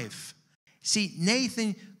 Innocent life. See,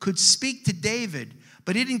 Nathan could speak to David,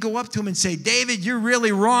 but he didn't go up to him and say, David, you're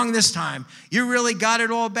really wrong this time. You really got it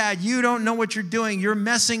all bad. You don't know what you're doing. You're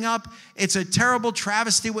messing up. It's a terrible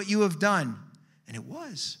travesty what you have done. And it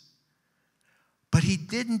was. But he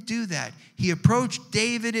didn't do that. He approached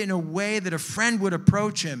David in a way that a friend would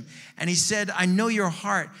approach him. And he said, I know your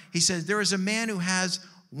heart. He says, there is a man who has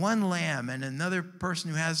one lamb and another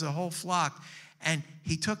person who has a whole flock. And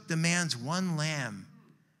he took the man's one lamb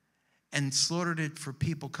and slaughtered it for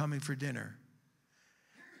people coming for dinner.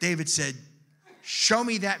 David said, show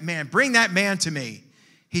me that man. Bring that man to me.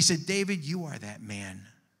 He said, David, you are that man.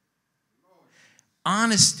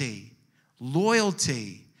 Honesty,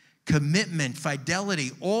 loyalty, commitment,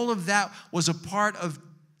 fidelity, all of that was a part of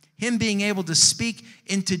him being able to speak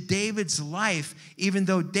into David's life, even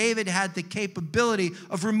though David had the capability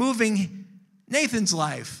of removing Nathan's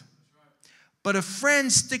life. But a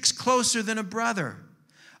friend sticks closer than a brother.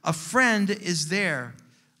 A friend is there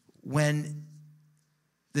when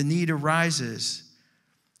the need arises.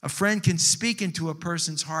 A friend can speak into a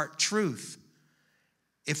person's heart truth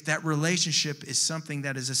if that relationship is something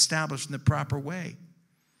that is established in the proper way.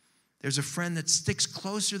 There's a friend that sticks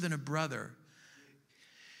closer than a brother.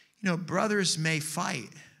 You know, brothers may fight,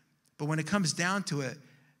 but when it comes down to it,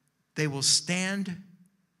 they will stand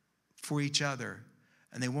for each other,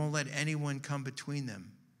 and they won't let anyone come between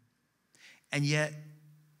them. And yet,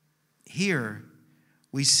 here,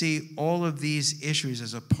 we see all of these issues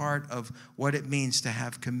as a part of what it means to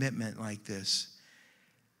have commitment like this.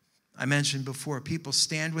 I mentioned before, people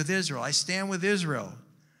stand with Israel. I stand with Israel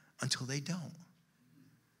until they don't.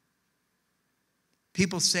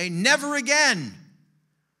 People say, never again,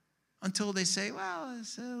 until they say, well,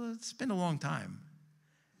 it's been a long time.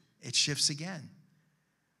 It shifts again.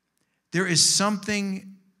 There is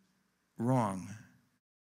something wrong.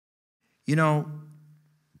 You know,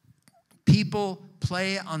 people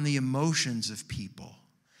play on the emotions of people.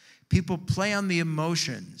 People play on the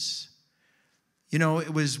emotions. You know,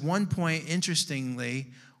 it was one point, interestingly,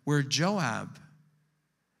 where Joab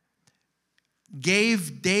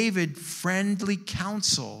gave David friendly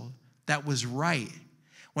counsel that was right.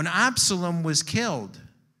 When Absalom was killed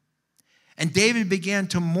and David began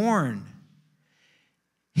to mourn,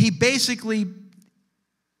 he basically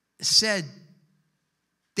said,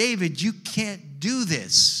 David, you can't do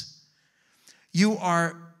this. You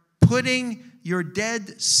are putting your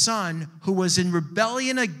dead son, who was in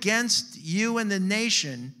rebellion against you and the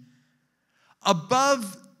nation,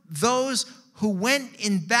 above those who went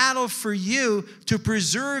in battle for you to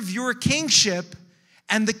preserve your kingship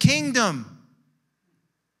and the kingdom.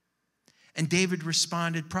 And David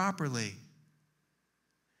responded properly.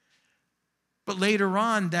 But later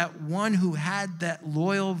on, that one who had that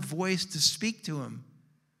loyal voice to speak to him,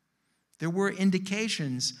 there were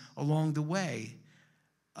indications along the way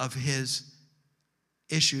of his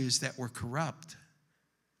issues that were corrupt,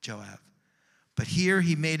 Joab. But here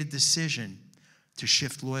he made a decision to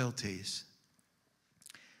shift loyalties.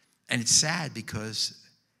 And it's sad because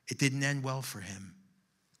it didn't end well for him.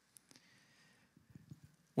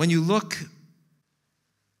 When you look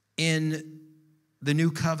in the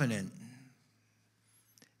new covenant,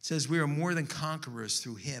 it says we are more than conquerors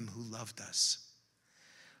through him who loved us.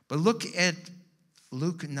 But look at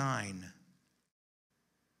Luke 9.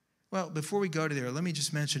 Well, before we go to there, let me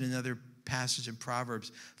just mention another passage in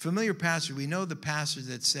Proverbs. Familiar passage. We know the passage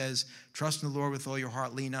that says, trust in the Lord with all your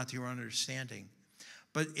heart, lean not to your own understanding.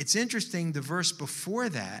 But it's interesting, the verse before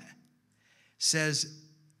that says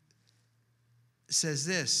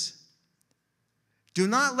this, do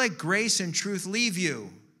not let grace and truth leave you.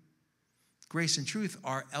 Grace and truth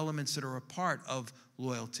are elements that are a part of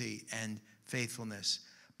loyalty and faithfulness.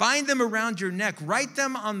 Bind them around your neck. Write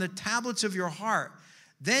them on the tablets of your heart.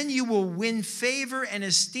 Then you will win favor and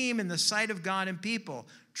esteem in the sight of God and people.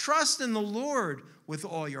 Trust in the Lord with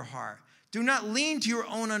all your heart. Do not lean to your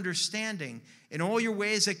own understanding. In all your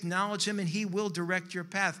ways acknowledge him, and he will direct your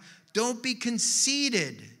path. Don't be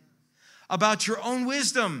conceited about your own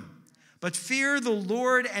wisdom, but fear the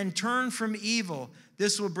Lord and turn from evil.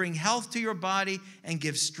 This will bring health to your body and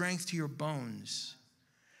give strength to your bones.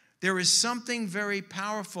 There is something very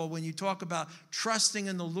powerful when you talk about trusting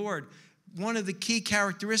in the Lord. One of the key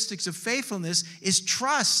characteristics of faithfulness is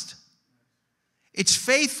trust. It's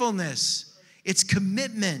faithfulness. It's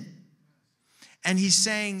commitment. And he's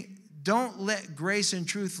saying, don't let grace and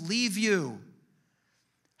truth leave you.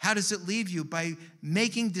 How does it leave you? By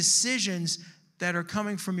making decisions that are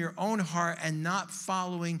coming from your own heart and not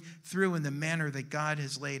following through in the manner that God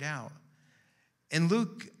has laid out. In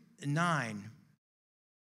Luke 9,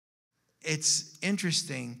 it's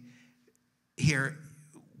interesting here.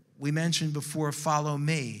 We mentioned before, follow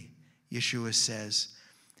me, Yeshua says.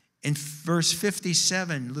 In verse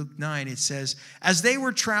 57, Luke 9, it says, as they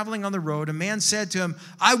were traveling on the road, a man said to him,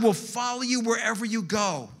 I will follow you wherever you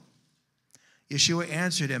go. Yeshua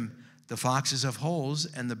answered him, The foxes have holes,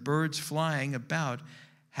 and the birds flying about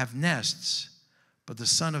have nests, but the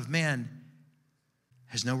Son of Man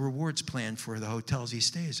has no rewards planned for the hotels he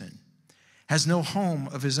stays in, has no home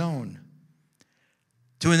of his own.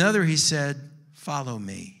 To another he said, "Follow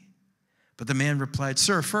me." But the man replied,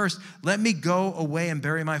 "Sir, first let me go away and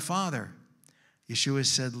bury my father." Yeshua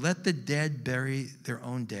said, "Let the dead bury their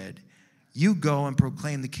own dead. You go and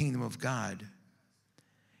proclaim the kingdom of God."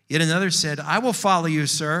 Yet another said, "I will follow you,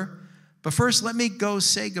 sir, but first let me go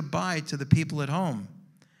say goodbye to the people at home."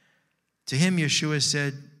 To him Yeshua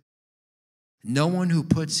said, "No one who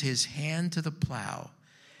puts his hand to the plow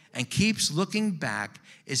and keeps looking back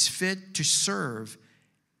is fit to serve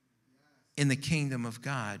in the kingdom of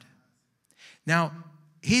God." Now,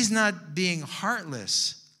 he's not being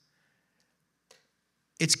heartless.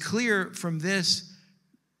 It's clear from this,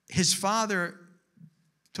 his father,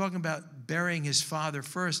 talking about burying his father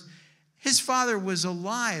first, his father was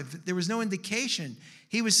alive. There was no indication.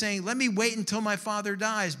 He was saying, let me wait until my father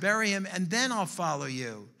dies, bury him, and then I'll follow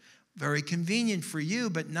you. Very convenient for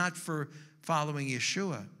you, but not for following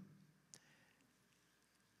Yeshua.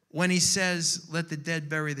 When he says, let the dead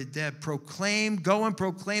bury the dead, go and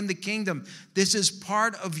proclaim the kingdom. This is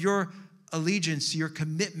part of your allegiance, your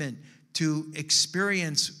commitment to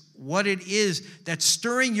experience what it is that's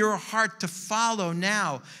stirring your heart to follow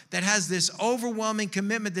now, that has this overwhelming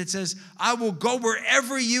commitment that says, I will go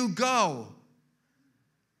wherever you go.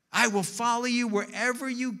 I will follow you wherever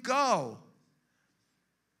you go.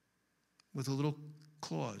 With a little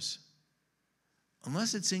clause.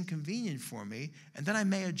 Unless it's inconvenient for me, and then I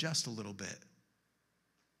may adjust a little bit.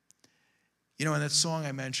 You know, in that song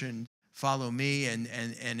I mentioned, Follow Me, and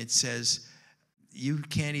it says, you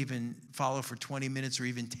can't even follow for 20 minutes or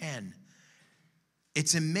even 10.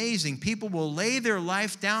 It's amazing. People will lay their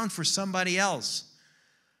life down for somebody else,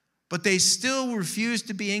 but they still refuse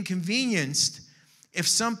to be inconvenienced if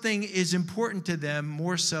something is important to them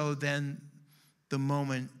more so than the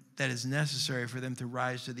moment that is necessary for them to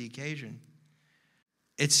rise to the occasion.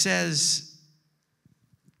 It says,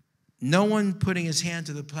 no one putting his hand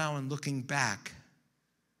to the plow and looking back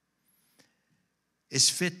is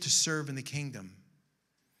fit to serve in the kingdom.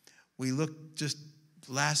 We looked just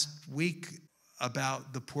last week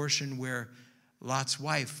about the portion where Lot's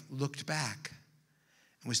wife looked back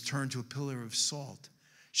and was turned to a pillar of salt.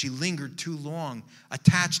 She lingered too long,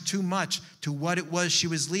 attached too much to what it was she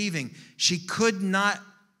was leaving. She could not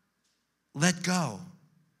let go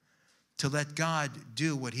to let God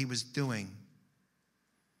do what he was doing.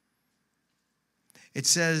 It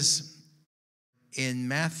says in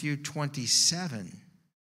Matthew 27,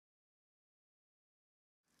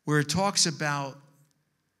 where it talks about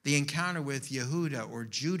the encounter with Yehuda or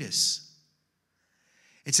Judas.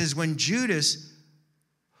 It says, when Judas,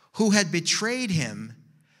 who had betrayed him,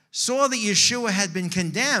 saw that Yeshua had been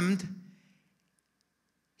condemned,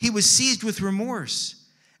 he was seized with remorse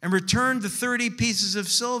and returned the 30 pieces of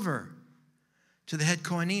silver to the head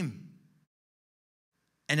Kohanim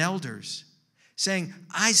and elders, saying,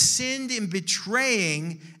 I sinned in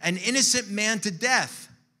betraying an innocent man to death.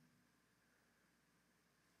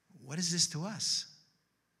 What is this to us?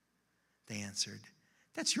 They answered,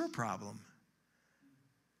 that's your problem.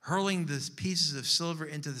 Hurling the pieces of silver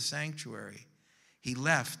into the sanctuary, he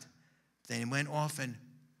left, then he went off and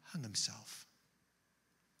hung himself.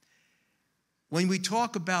 When we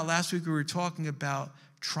talk about, last week we were talking about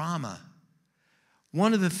trauma.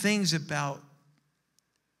 One of the things about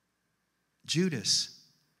Judas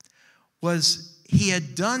was he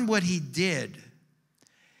had done what he did,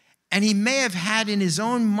 and he may have had in his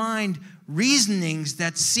own mind reasonings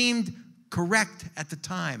that seemed correct at the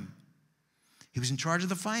time. He was in charge of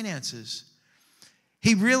the finances.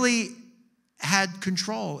 He really had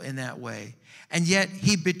control in that way. And yet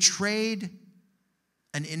he betrayed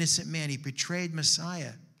an innocent man. He betrayed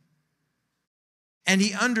Messiah. And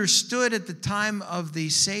he understood at the time of the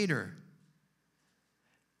Seder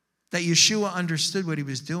that Yeshua understood what he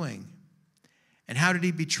was doing. And how did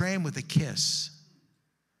he betray him? With a kiss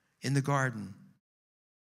in the garden.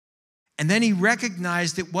 And then he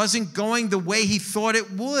recognized it wasn't going the way he thought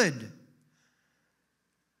it would.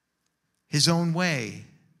 His own way,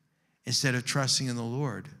 instead of trusting in the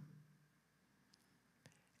Lord.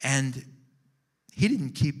 And he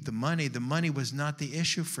didn't keep the money. The money was not the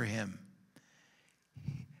issue for him.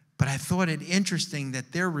 But I thought it interesting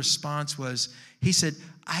that their response was, he said,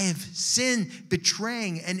 I have sinned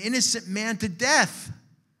betraying an innocent man to death.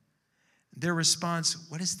 Their response,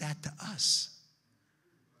 what is that to us?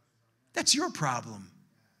 That's your problem.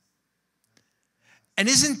 And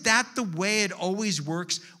isn't that the way it always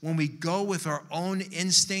works when we go with our own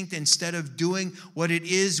instinct instead of doing what it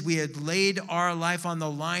is we had laid our life on the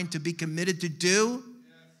line to be committed to do?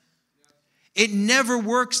 It never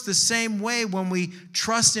works the same way when we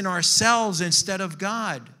trust in ourselves instead of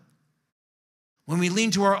God. When we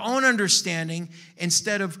lean to our own understanding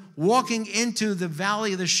instead of walking into the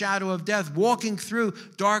valley of the shadow of death, walking through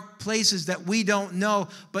dark places that we don't know,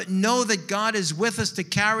 but know that God is with us to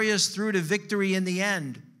carry us through to victory in the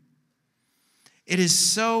end. It is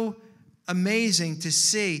so amazing to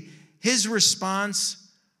see. His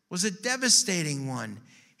response was a devastating one.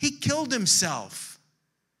 He killed himself.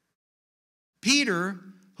 Peter,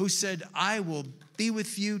 who said, I will be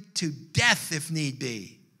with you to death if need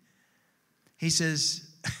be. He says,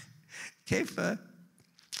 Kepha,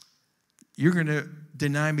 you're going to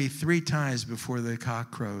deny me 3 times before the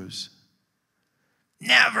cock crows.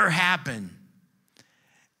 Never happened.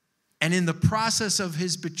 And in the process of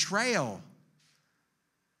his betrayal,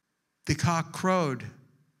 the cock crowed,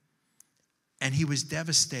 and he was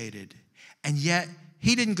devastated. And yet,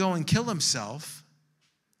 he didn't go and kill himself.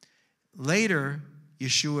 Later,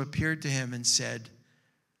 Yeshua appeared to him and said,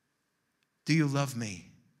 do you love me?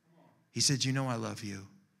 He said, you know I love you.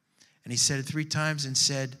 And he said it 3 times and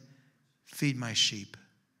said, feed my sheep.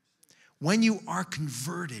 When you are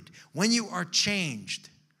converted, when you are changed,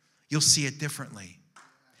 you'll see it differently.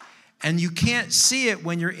 And you can't see it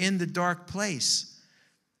when you're in the dark place.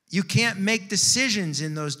 You can't make decisions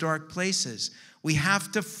in those dark places. We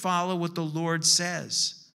have to follow what the Lord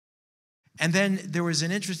says. And then there was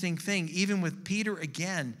an interesting thing, even with Peter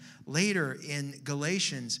again, later in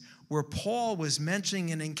Galatians, where Paul was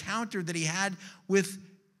mentioning an encounter that he had with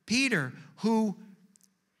Peter, who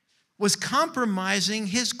was compromising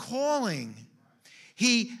his calling.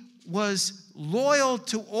 He was loyal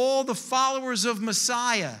to all the followers of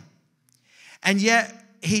Messiah. And yet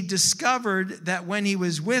he discovered that when he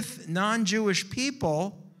was with non-Jewish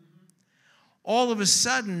people, all of a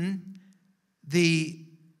sudden, the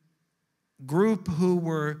group who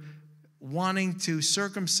were wanting to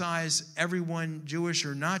circumcise everyone, Jewish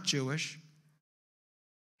or not Jewish,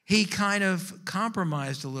 he kind of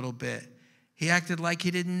compromised a little bit. He acted like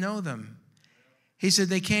he didn't know them. He said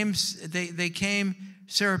they came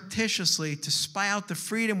surreptitiously to spy out the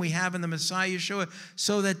freedom we have in the Messiah Yeshua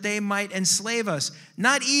so that they might enslave us.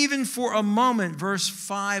 Not even for a moment, verse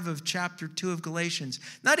 5 of chapter 2 of Galatians,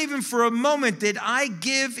 not even for a moment did I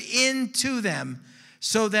give in to them,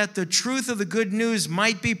 so that the truth of the good news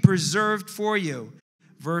might be preserved for you.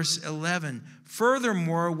 Verse 11,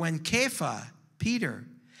 furthermore, when Kepha, Peter,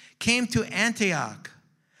 came to Antioch,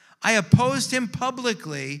 I opposed him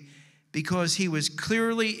publicly because he was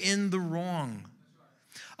clearly in the wrong.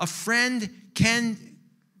 A friend can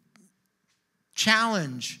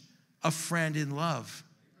challenge a friend in love.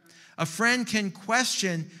 A friend can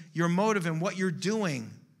question your motive and what you're doing.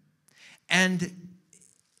 And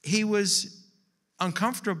he was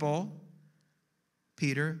uncomfortable,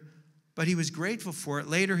 Peter, but he was grateful for it.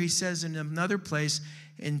 Later he says in another place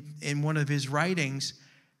in one of his writings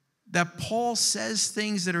that Paul says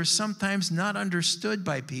things that are sometimes not understood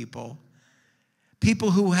by people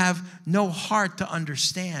who have no heart to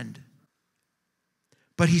understand.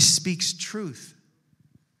 But he speaks truth.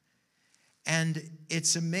 And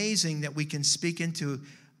it's amazing that we can speak into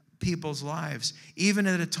people's lives, even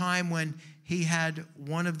at a time when he had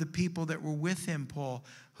one of the people that were with him, Paul,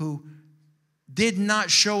 who did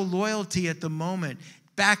not show loyalty at the moment,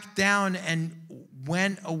 backed down and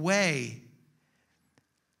went away.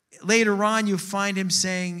 Later on, you find him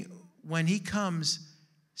saying, when he comes,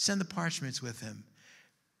 send the parchments with him.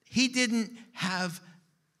 He didn't have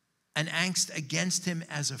an angst against him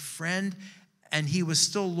as a friend, and he was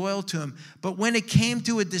still loyal to him. But when it came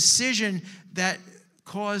to a decision that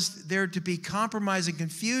caused there to be compromise and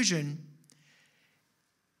confusion,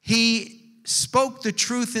 he spoke the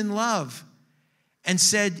truth in love and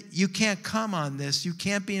said, you can't come on this, you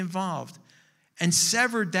can't be involved, and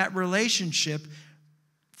severed that relationship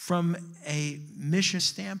from a mission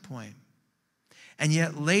standpoint. And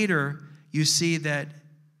yet later, you see that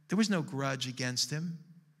there was no grudge against him.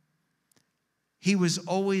 He was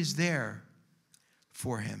always there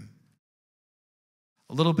for him.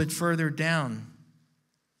 A little bit further down,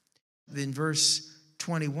 in verse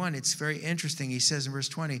 21, it's very interesting. He says in verse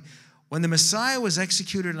 20, when the Messiah was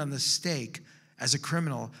executed on the stake as a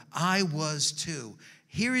criminal, I was too.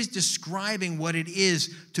 Here he's describing what it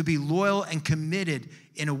is to be loyal and committed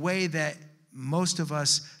in a way that most of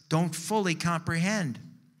us don't fully comprehend.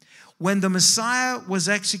 When the Messiah was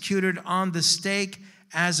executed on the stake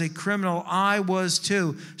as a criminal, I was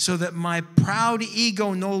too, so that my proud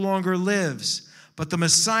ego no longer lives, But the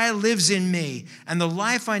Messiah lives in me, and the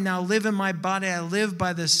life I now live in my body, I live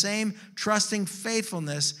by the same trusting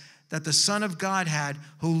faithfulness that the Son of God had,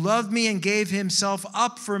 who loved me and gave himself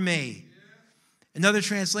up for me. Another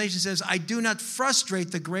translation says, I do not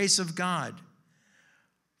frustrate the grace of God.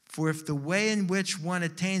 For if the way in which one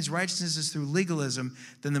attains righteousness is through legalism,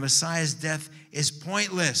 then the Messiah's death is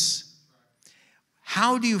pointless.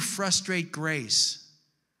 How do you frustrate grace?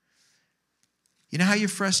 You know how you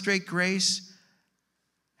frustrate grace?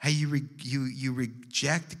 How you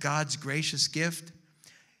reject God's gracious gift?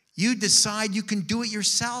 You decide you can do it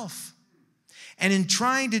yourself. And in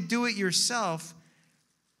trying to do it yourself,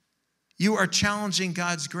 you are challenging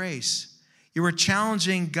God's grace. You are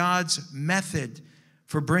challenging God's method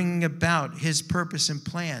for bringing about his purpose and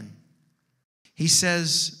plan. He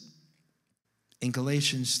says in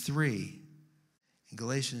Galatians 3,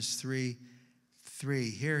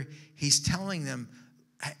 here he's telling them,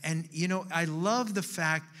 and you know, I love the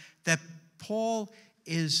fact that Paul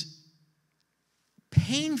is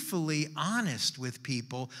painfully honest with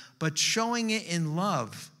people, but showing it in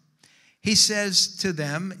love. He says to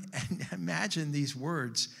them, and imagine these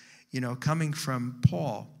words, you know, coming from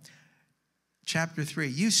Paul. Chapter 3,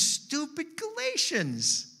 you stupid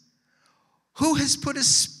Galatians, who has put a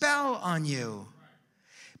spell on you?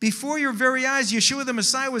 Before your very eyes, Yeshua the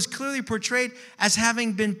Messiah was clearly portrayed as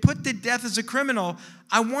having been put to death as a criminal.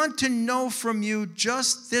 I want to know from you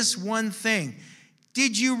just this one thing.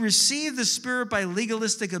 Did you receive the Spirit by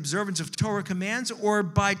legalistic observance of Torah commands, or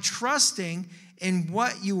by trusting in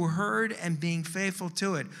what you heard and being faithful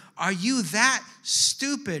to it? Are you that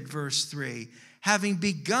stupid, verse 3? Having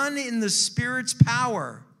begun in the Spirit's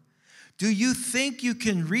power, do you think you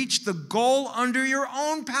can reach the goal under your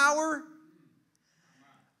own power?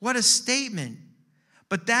 What a statement.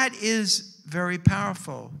 But that is very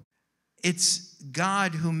powerful. It's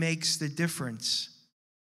God who makes the difference.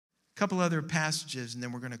 A couple other passages, and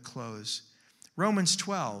then we're going to close. Romans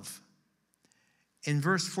 12. In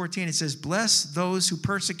verse 14, it says, bless those who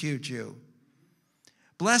persecute you.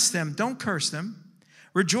 Bless them, don't curse them.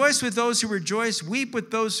 Rejoice with those who rejoice, weep with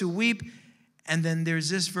those who weep. And then there's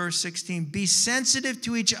this verse 16, be sensitive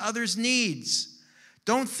to each other's needs.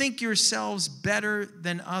 Don't think yourselves better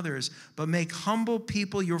than others, but make humble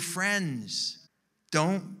people your friends.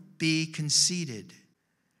 Don't be conceited.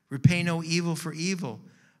 Repay no evil for evil,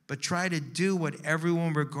 but try to do what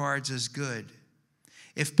everyone regards as good.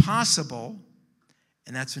 If possible,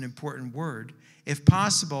 and that's an important word, if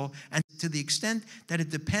possible, and to the extent that it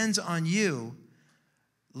depends on you,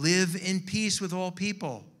 live in peace with all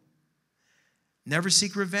people. Never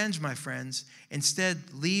seek revenge, my friends. Instead,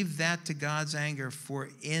 leave that to God's anger. For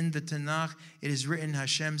in the Tanakh, it is written,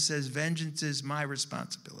 Hashem says, vengeance is my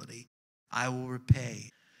responsibility. I will repay.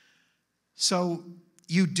 So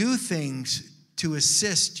you do things to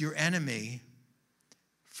assist your enemy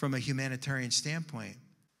from a humanitarian standpoint.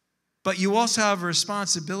 But you also have a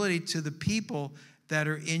responsibility to the people that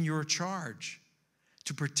are in your charge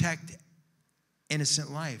to protect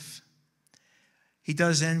innocent life. He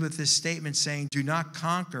does end with this statement saying, do not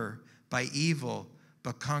conquer by evil,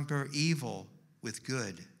 but conquer evil with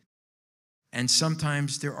good. And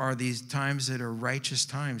sometimes there are these times that are righteous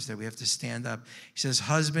times that we have to stand up. He says,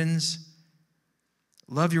 husbands,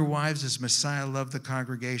 love your wives as Messiah loved the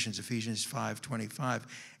congregations, Ephesians 5:25,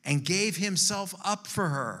 and gave himself up for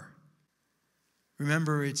her.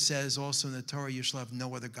 Remember, it says also in the Torah, you shall have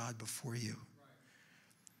no other God before you.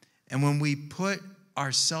 And when we put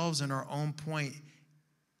ourselves and our own point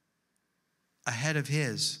ahead of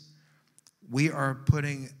his, we are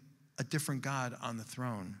putting a different God on the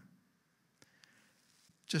throne.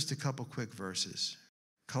 Just a couple quick verses.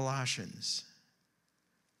 Colossians.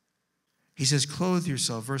 He says, clothe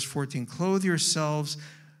yourself, verse 14, clothe yourselves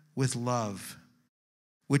with love,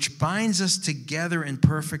 which binds us together in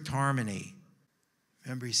perfect harmony.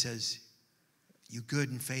 Remember, he says, you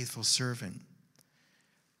good and faithful servant.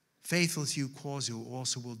 Faithful as he who calls you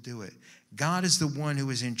also will do it. God is the one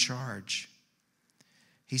who is in charge.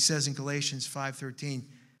 He says in Galatians 5:13,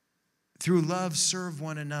 through love serve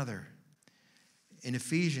one another. In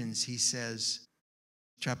Ephesians, he says,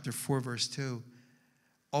 chapter 4, verse 2,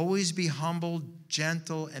 always be humble,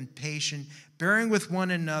 gentle, and patient, bearing with one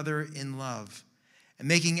another in love, and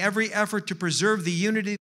making every effort to preserve the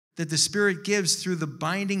unity that the Spirit gives through the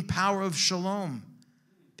binding power of shalom,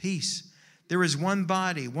 peace. There is one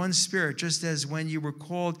body, one Spirit, just as when you were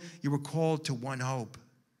called to one hope.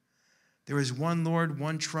 There is one Lord,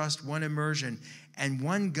 one trust, one immersion, and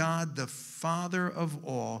one God, the Father of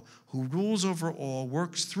all, who rules over all,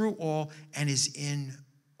 works through all, and is in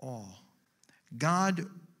all. God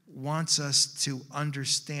wants us to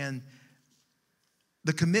understand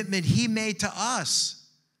the commitment he made to us.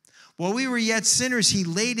 While we were yet sinners, he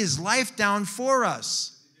laid his life down for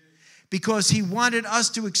us because he wanted us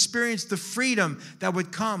to experience the freedom that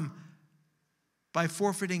would come by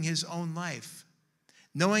forfeiting his own life,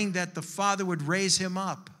 knowing that the Father would raise him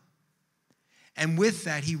up. And with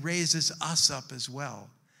that, he raises us up as well.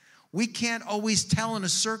 We can't always tell in a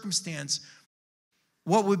circumstance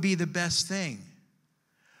what would be the best thing,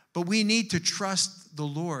 but we need to trust the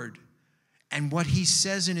Lord and what he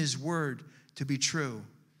says in his word to be true.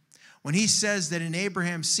 When he says that in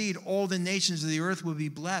Abraham's seed, all the nations of the earth will be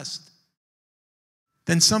blessed,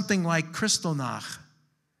 then something like Kristallnacht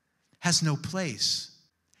has no place.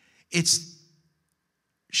 It's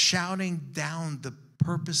shouting down the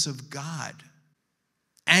purpose of God,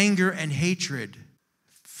 anger and hatred,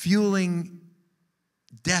 fueling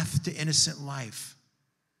death to innocent life.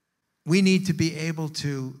 We need to be able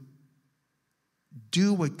to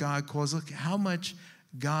do what God calls. Look how much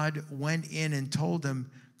God went in and told them,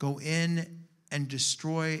 go in and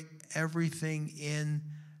destroy everything in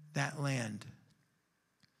that land.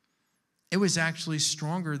 It was actually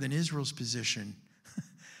stronger than Israel's position.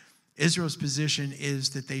 Israel's position is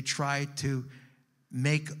that they tried to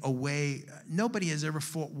make a way. Nobody has ever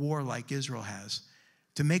fought war like Israel has,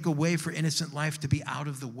 to make a way for innocent life to be out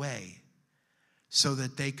of the way so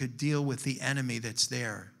that they could deal with the enemy that's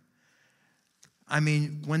there. I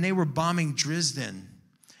mean, when they were bombing Dresden,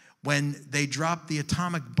 when they dropped the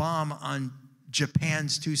atomic bomb on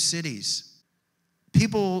Japan's 2 cities,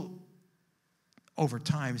 people over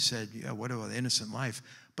time said, yeah, what about innocent life?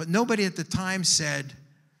 But nobody at the time said,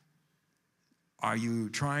 are you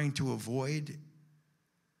trying to avoid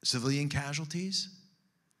civilian casualties?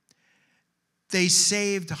 They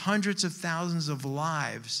saved hundreds of thousands of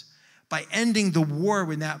lives by ending the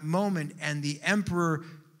war in that moment, and the emperor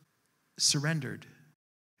surrendered.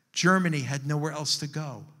 Germany had nowhere else to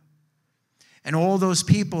go. And all those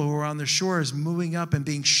people who were on the shores moving up and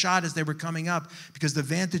being shot as they were coming up because the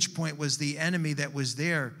vantage point was the enemy that was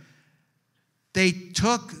there, they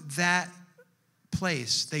took that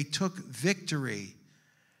place. They took victory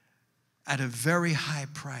at a very high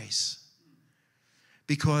price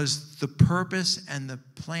because the purpose and the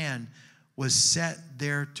plan was set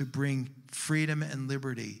there to bring freedom and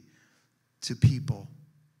liberty to people.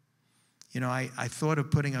 You know, I thought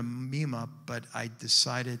of putting a meme up, but I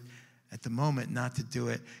decided at the moment not to do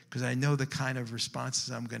it because I know the kind of responses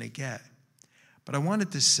I'm going to get. But I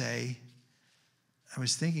wanted to say, I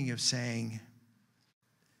was thinking of saying,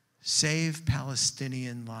 save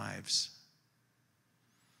Palestinian lives,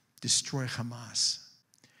 destroy Hamas.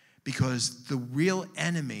 Because the real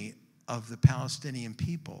enemy of the Palestinian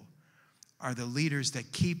people are the leaders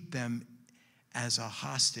that keep them as a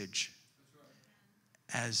hostage,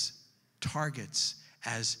 as targets,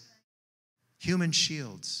 as human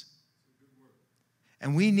shields.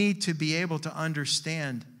 And we need to be able to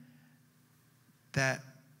understand that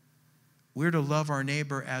we're to love our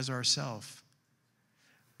neighbor as ourselves.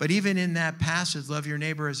 But even in that passage, love your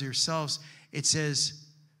neighbor as yourselves, it says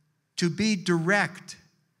to be direct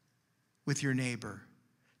with your neighbor,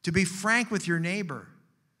 to be frank with your neighbor,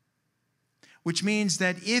 which means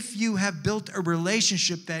that if you have built a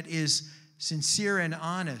relationship that is sincere and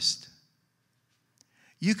honest,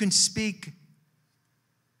 you can speak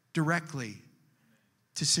directly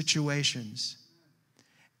to situations,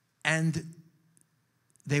 and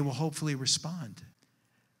they will hopefully respond.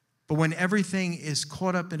 But when everything is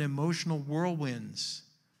caught up in emotional whirlwinds,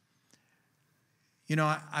 you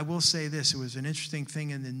know, I will say this. It was an interesting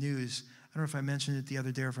thing in the news. I don't know if I mentioned it the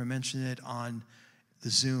other day or if I mentioned it on the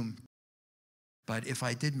Zoom. But if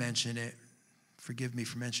I did mention it, forgive me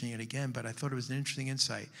for mentioning it again, but I thought it was an interesting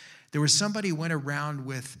insight. There was somebody who went around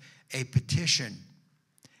with a petition,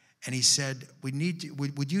 and he said,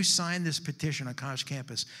 would you sign this petition on college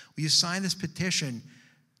campus? Will you sign this petition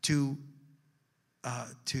to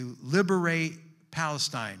liberate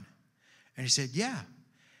Palestine? And he said, yeah.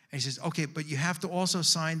 And he says, okay, but you have to also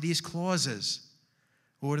sign these clauses.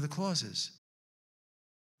 What are the clauses?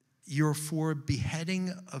 You're for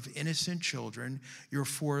beheading of innocent children. You're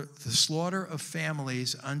for the slaughter of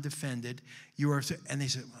families undefended. You are, and they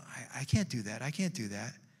said, well, I can't do that. I can't do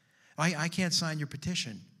that. I can't sign your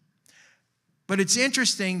petition. But it's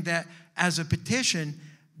interesting that as a petition,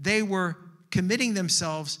 they were committing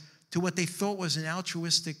themselves to what they thought was an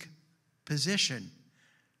altruistic position.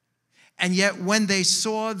 And yet when they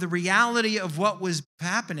saw the reality of what was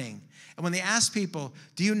happening, and when they asked people,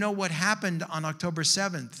 do you know what happened on October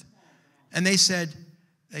 7th? And they said,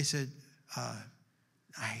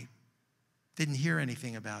 I didn't hear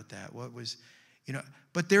anything about that. What was, you know,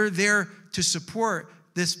 but they're there to support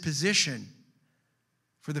this position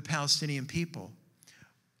for the Palestinian people.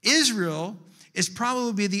 Israel is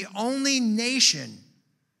probably the only nation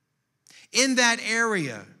in that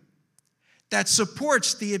area that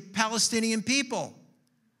supports the Palestinian people.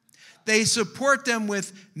 They support them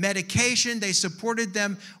with medication. They supported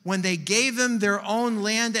them when they gave them their own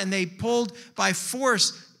land and they pulled by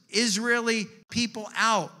force Israeli people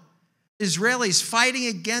out. Israelis fighting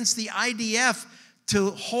against the IDF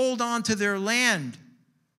to hold on to their land.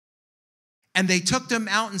 And they took them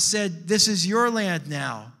out and said, this is your land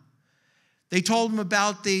now. They told them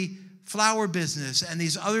about the flower business and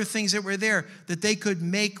these other things that were there that they could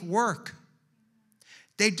make work.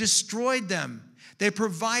 They destroyed them. They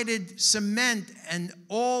provided cement and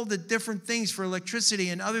all the different things for electricity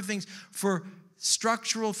and other things for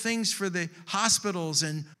structural things for the hospitals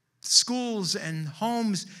and schools and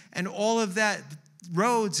homes and all of that,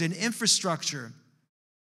 roads and infrastructure.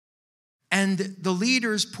 And the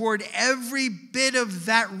leaders poured every bit of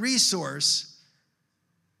that resource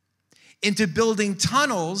into building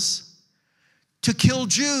tunnels to kill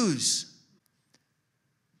Jews.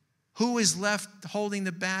 Who is left holding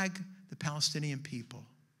the bag? The Palestinian people.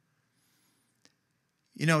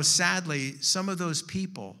 You know, sadly, some of those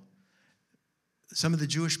people, some of the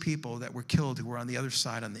Jewish people that were killed who were on the other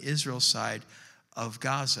side, on the Israel side of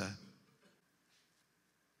Gaza,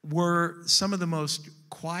 were some of the most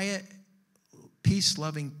quiet,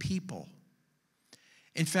 peace-loving people.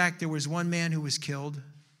 In fact, there was one man who was killed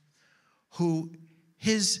who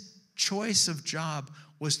his choice of job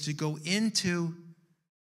was to go into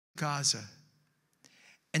Gaza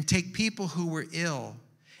and take people who were ill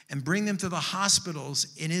and bring them to the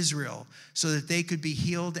hospitals in Israel so that they could be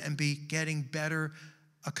healed and be getting better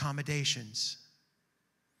accommodations.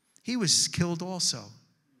 He was killed also.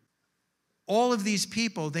 All of these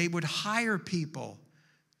people, they would hire people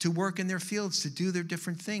to work in their fields, to do their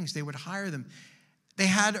different things. They would hire them. They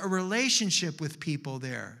had a relationship with people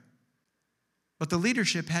there. But the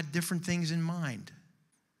leadership had different things in mind.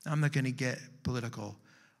 I'm not going to get political.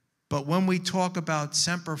 But when we talk about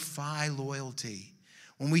Semper Fi Loyalty,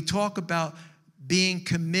 when we talk about being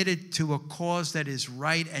committed to a cause that is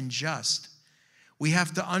right and just, we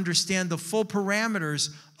have to understand the full parameters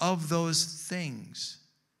of those things.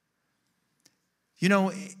 You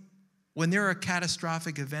know, when there are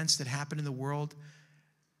catastrophic events that happen in the world,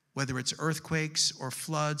 whether it's earthquakes or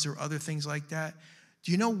floods or other things like that,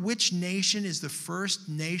 do you know which nation is the first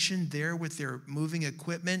nation there with their moving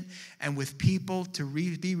equipment and with people to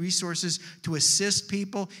be resources to assist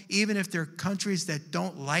people, even if they're countries that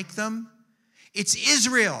don't like them? It's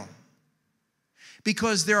Israel.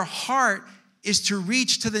 Because their heart is to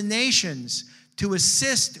reach to the nations, to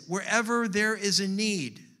assist wherever there is a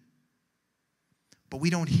need. But we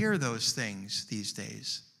don't hear those things these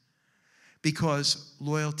days because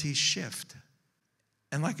loyalties shift.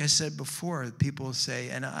 And like I said before, people say,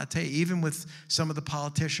 and I'll tell you, even with some of the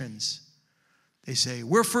politicians, they say,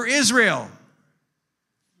 we're for Israel.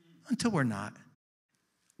 Until we're not.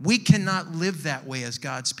 We cannot live that way as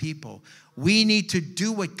God's people. We need to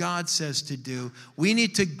do what God says to do. We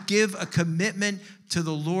need to give a commitment to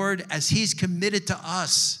the Lord as He's committed to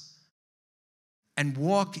us and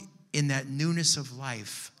walk in that newness of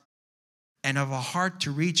life. And of a heart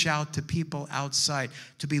to reach out to people outside,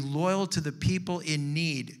 to be loyal to the people in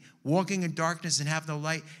need, walking in darkness and have no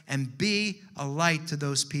light, and be a light to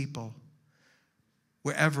those people,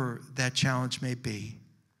 wherever that challenge may be.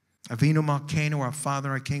 Avinu Malkeinu, our Father,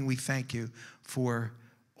 our King, we thank you for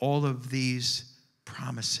all of these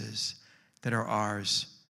promises that are ours.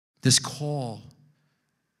 This call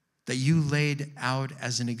that you laid out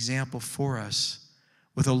as an example for us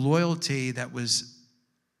with a loyalty that was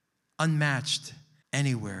unmatched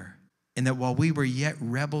anywhere, and that while we were yet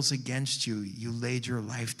rebels against you, you laid your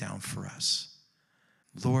life down for us.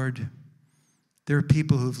 Lord, there are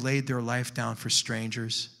people who've laid their life down for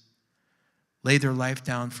strangers, laid their life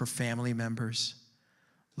down for family members,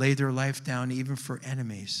 laid their life down even for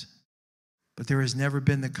enemies. But there has never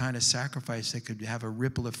been the kind of sacrifice that could have a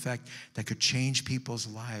ripple effect that could change people's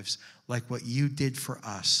lives like what you did for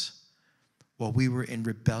us while we were in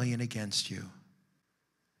rebellion against you.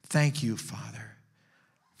 Thank you, Father,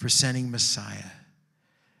 for sending Messiah.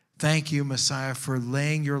 Thank you, Messiah, for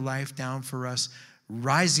laying your life down for us,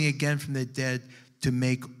 rising again from the dead to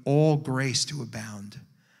make all grace to abound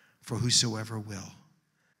for whosoever will.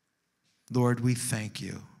 Lord, we thank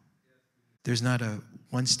you. There's not a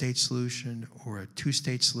one-state solution or a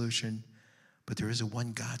two-state solution, but there is a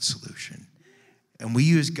one-God solution. And we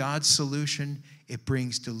use God's solution, it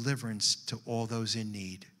brings deliverance to all those in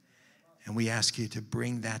need. And we ask you to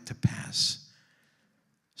bring that to pass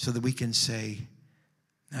so that we can say,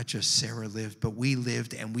 Not just Sarah lived, but we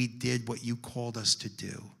lived and we did what you called us to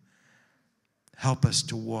do. Help us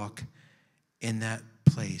to walk in that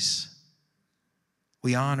place.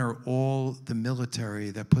 We honor all the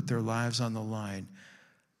military that put their lives on the line.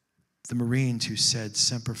 The Marines who said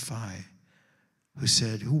Semper Fi, who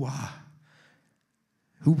said hoorah,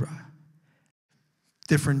 hoorah.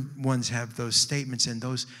 Different ones have those statements, and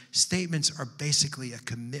those statements are basically a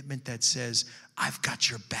commitment that says, I've got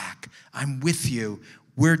your back. I'm with you.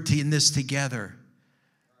 We're in this together.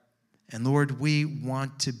 And Lord, we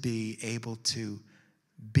want to be able to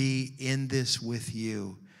be in this with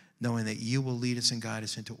you, knowing that you will lead us and guide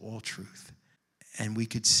us into all truth. And we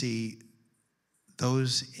could see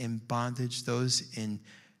those in bondage, those in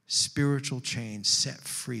spiritual chains set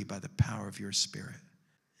free by the power of your Spirit.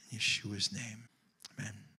 In Yeshua's name,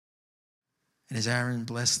 amen. And as Aaron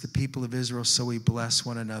blessed the people of Israel, so we bless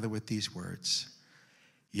one another with these words.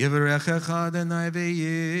 Yivarechecha Adonai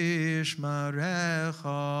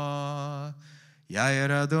v'yishmarecha. Yair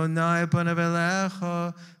Adonai panav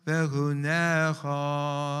elecha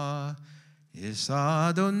v'hunecha. Yisa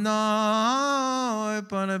Adonai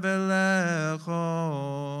panav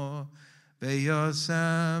elecha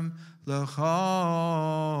v'yosem lecha.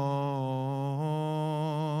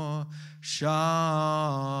 Shalom.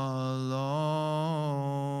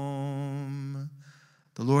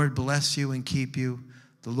 The Lord bless you and keep you.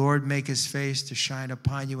 The Lord make his face to shine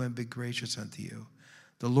upon you and be gracious unto you.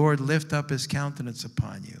 The Lord lift up his countenance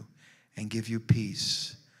upon you and give you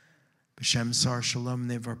peace. B'Shem Sar Shalom, in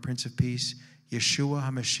the name of our Prince of Peace, Yeshua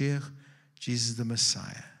HaMashiach, Jesus the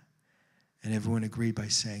Messiah. And everyone agreed by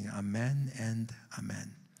saying amen and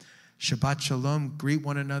amen. Shabbat Shalom. Greet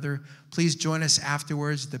one another. Please join us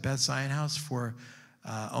afterwards at the Beth Zion House for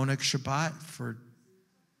Onek Shabbat, for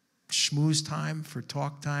schmooze time, for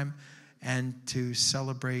talk time, and to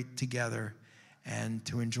celebrate together and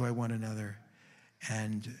to enjoy one another.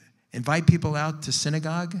 And invite people out to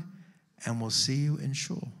synagogue, and we'll see you in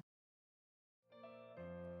shul.